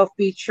own self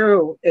be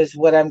true is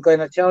what I'm going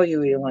to tell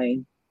you,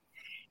 Elaine.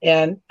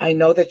 And I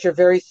know that you're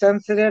very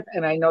sensitive,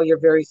 and I know you're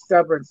very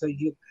stubborn. So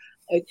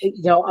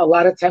a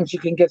lot of times you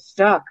can get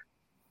stuck.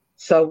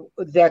 So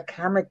that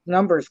karmic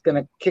number is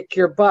going to kick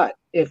your butt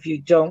if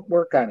you don't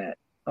work on it.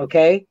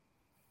 Okay.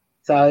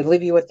 So I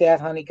leave you with that,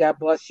 honey. God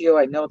bless you.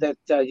 I know that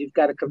you've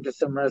got to come to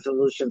some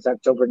resolutions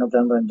October,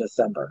 November, and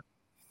December.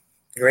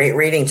 Great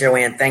reading,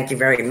 Joanne. Thank you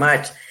very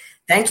much.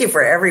 Thank you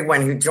for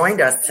everyone who joined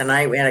us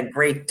tonight. We had a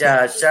great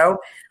show.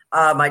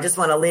 I just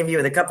want to leave you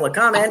with a couple of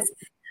comments.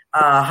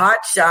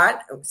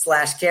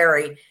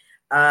 Hotshot/Carrie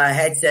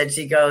had said,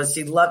 she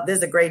loved, this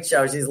is a great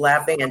show. She's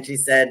laughing and she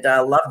said,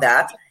 love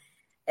that.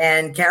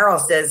 And Carol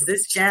says,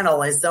 this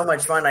channel is so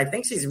much fun. I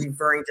think she's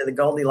referring to the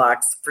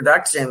Goldilocks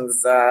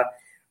Productions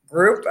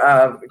group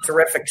of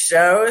terrific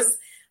shows.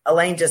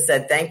 Elaine just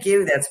said, thank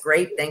you. That's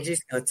great. Thank you.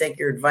 She's going to take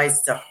your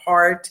advice to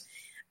heart.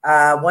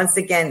 Once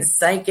again,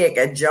 psychic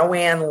at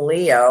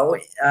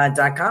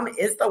JoanneLeo.com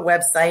is the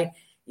website.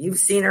 You've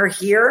seen her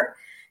here.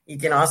 You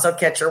can also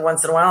catch her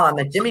once in a while on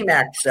the Jimmy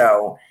Mack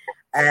Show.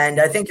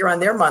 And I think you're on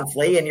there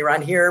monthly, and you're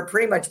on here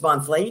pretty much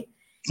monthly.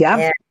 Yeah,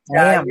 and,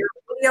 I am. You're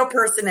a video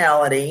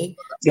personality.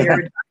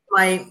 You're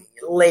my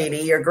lady.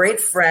 You're a great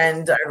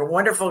friend, a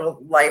wonderful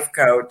life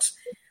coach.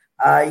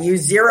 You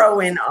zero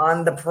in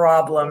on the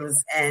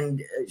problems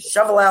and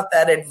shovel out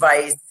that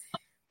advice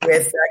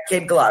with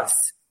kid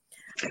gloves.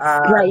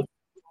 Right.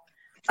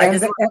 And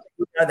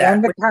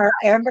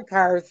the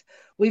cars.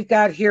 We've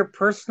got here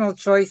personal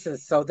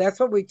choices. So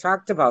that's what we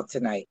talked about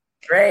tonight.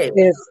 Great.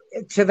 Is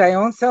to thy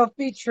own self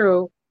be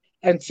true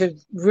and to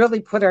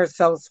really put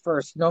ourselves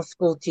first. No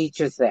school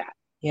teaches that,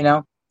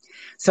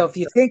 So if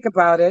you think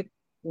about it,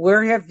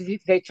 where have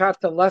they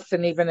taught the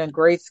lesson even in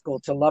grade school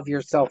to love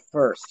yourself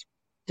first?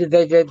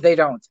 They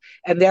don't.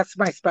 And that's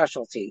my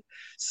specialty.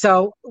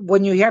 So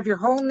when you have your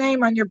whole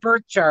name on your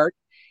birth chart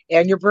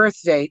and your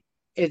birth date,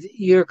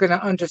 you're going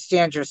to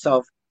understand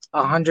yourself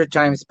 100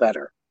 times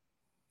better.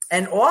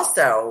 And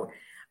also,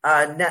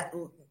 I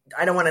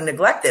don't want to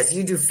neglect this.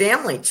 You do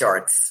family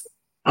charts.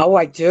 Oh,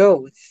 I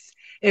do.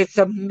 It's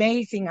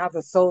amazing how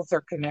the souls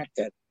are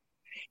connected.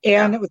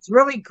 And it's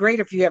really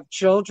great if you have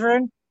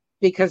children,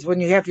 because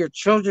when you have your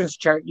children's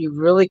chart, you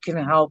really can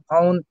help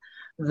hone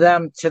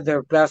them to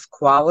their best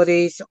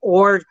qualities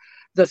or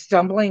the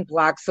stumbling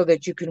blocks so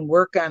that you can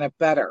work on it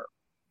better.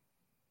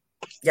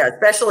 Yeah,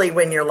 especially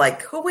when you're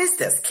like, who is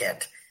this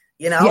kid?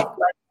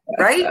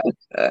 Right?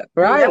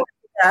 Right.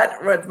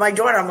 That with my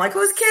daughter, I'm like,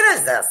 whose kid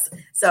is this?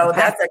 So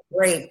that's a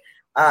great,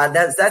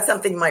 that's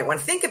something you might want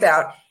to think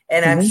about.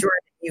 And I'm sure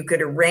you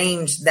could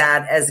arrange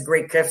that as a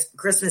great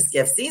Christmas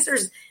gift. This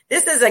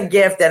is a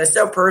gift that is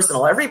so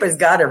personal. Everybody's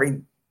got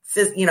every,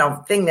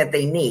 thing that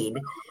they need.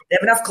 They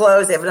have enough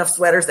clothes, they have enough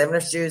sweaters, they have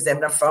enough shoes, they have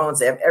enough phones,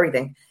 they have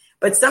everything.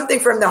 But something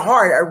from the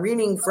heart, a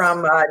reading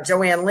from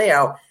Joanne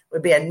Leo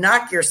would be a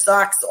knock your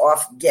socks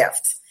off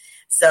gift.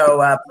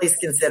 So please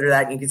consider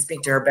that. You can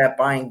speak to her about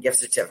buying gift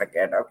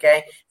certificate,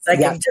 okay?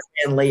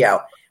 Joanne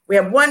Leo. We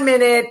have 1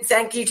 minute.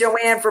 Thank you,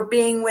 Joanne, for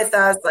being with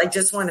us. I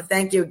just want to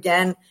thank you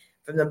again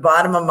from the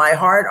bottom of my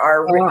heart.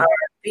 Our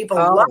people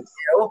love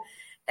you.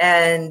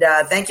 And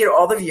thank you to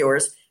all the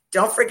viewers.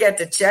 Don't forget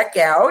to check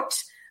out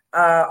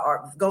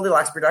our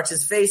Goldilocks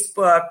Productions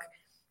Facebook,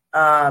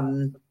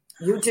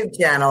 YouTube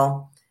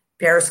channel,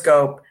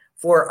 Periscope,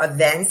 for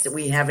events.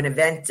 We have an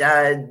event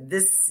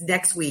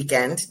next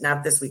weekend,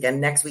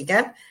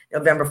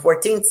 November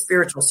 14th,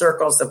 Spiritual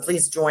Circle. So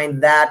please join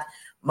that.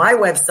 My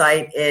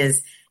website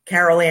is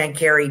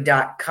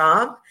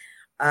carolancarey.com.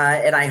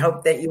 And I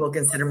hope that you will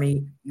consider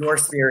me your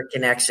spirit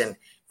connection.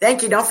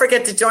 Thank you. Don't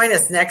forget to join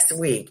us next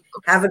week.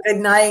 Have a good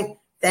night.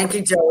 Thank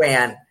you,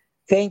 Joanne.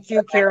 Thank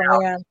you,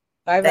 Carol.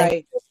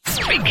 Bye-bye.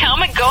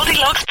 Become a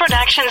Goldilocks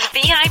Productions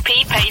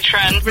VIP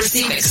patron.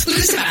 Receive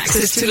exclusive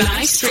access to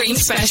live stream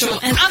special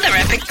and other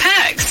epic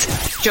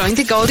perks. Join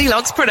the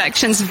Goldilocks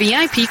Productions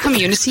VIP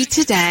community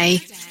today.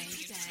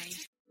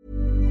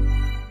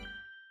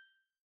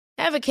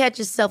 Ever catch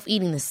yourself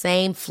eating the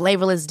same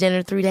flavorless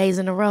dinner 3 days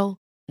in a row?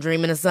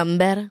 Dreaming of something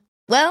better?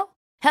 Well,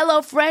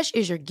 HelloFresh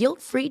is your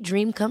guilt-free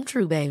dream come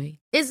true, baby.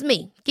 It's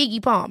me,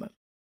 Keke Palmer.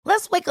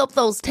 Let's wake up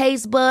those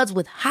taste buds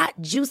with hot,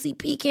 juicy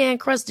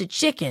pecan-crusted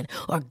chicken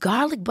or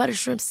garlic butter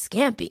shrimp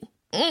scampi.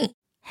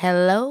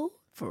 Hello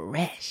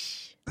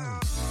Fresh.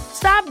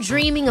 Stop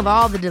dreaming of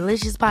all the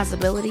delicious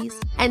possibilities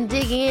and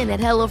dig in at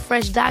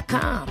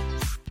HelloFresh.com.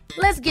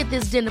 Let's get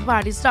this dinner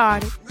party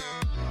started.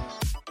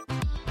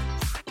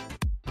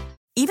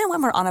 Even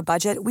when we're on a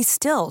budget, we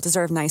still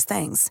deserve nice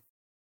things.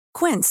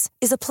 Quince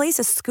is a place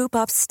to scoop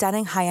up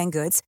stunning high-end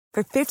goods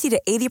for 50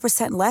 to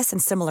 80% less than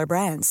similar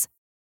brands.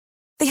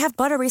 They have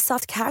buttery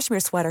soft cashmere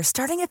sweaters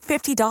starting at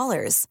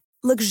 $50,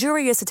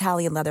 luxurious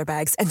Italian leather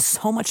bags, and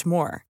so much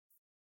more.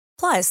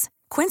 Plus,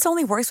 Quince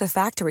only works with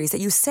factories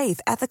that use safe,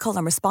 ethical,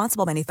 and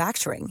responsible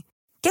manufacturing.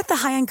 Get the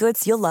high-end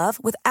goods you'll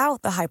love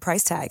without the high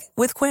price tag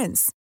with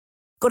Quince.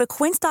 Go to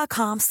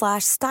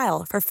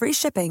quince.com/style for free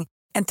shipping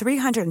and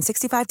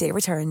 365-day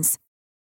returns.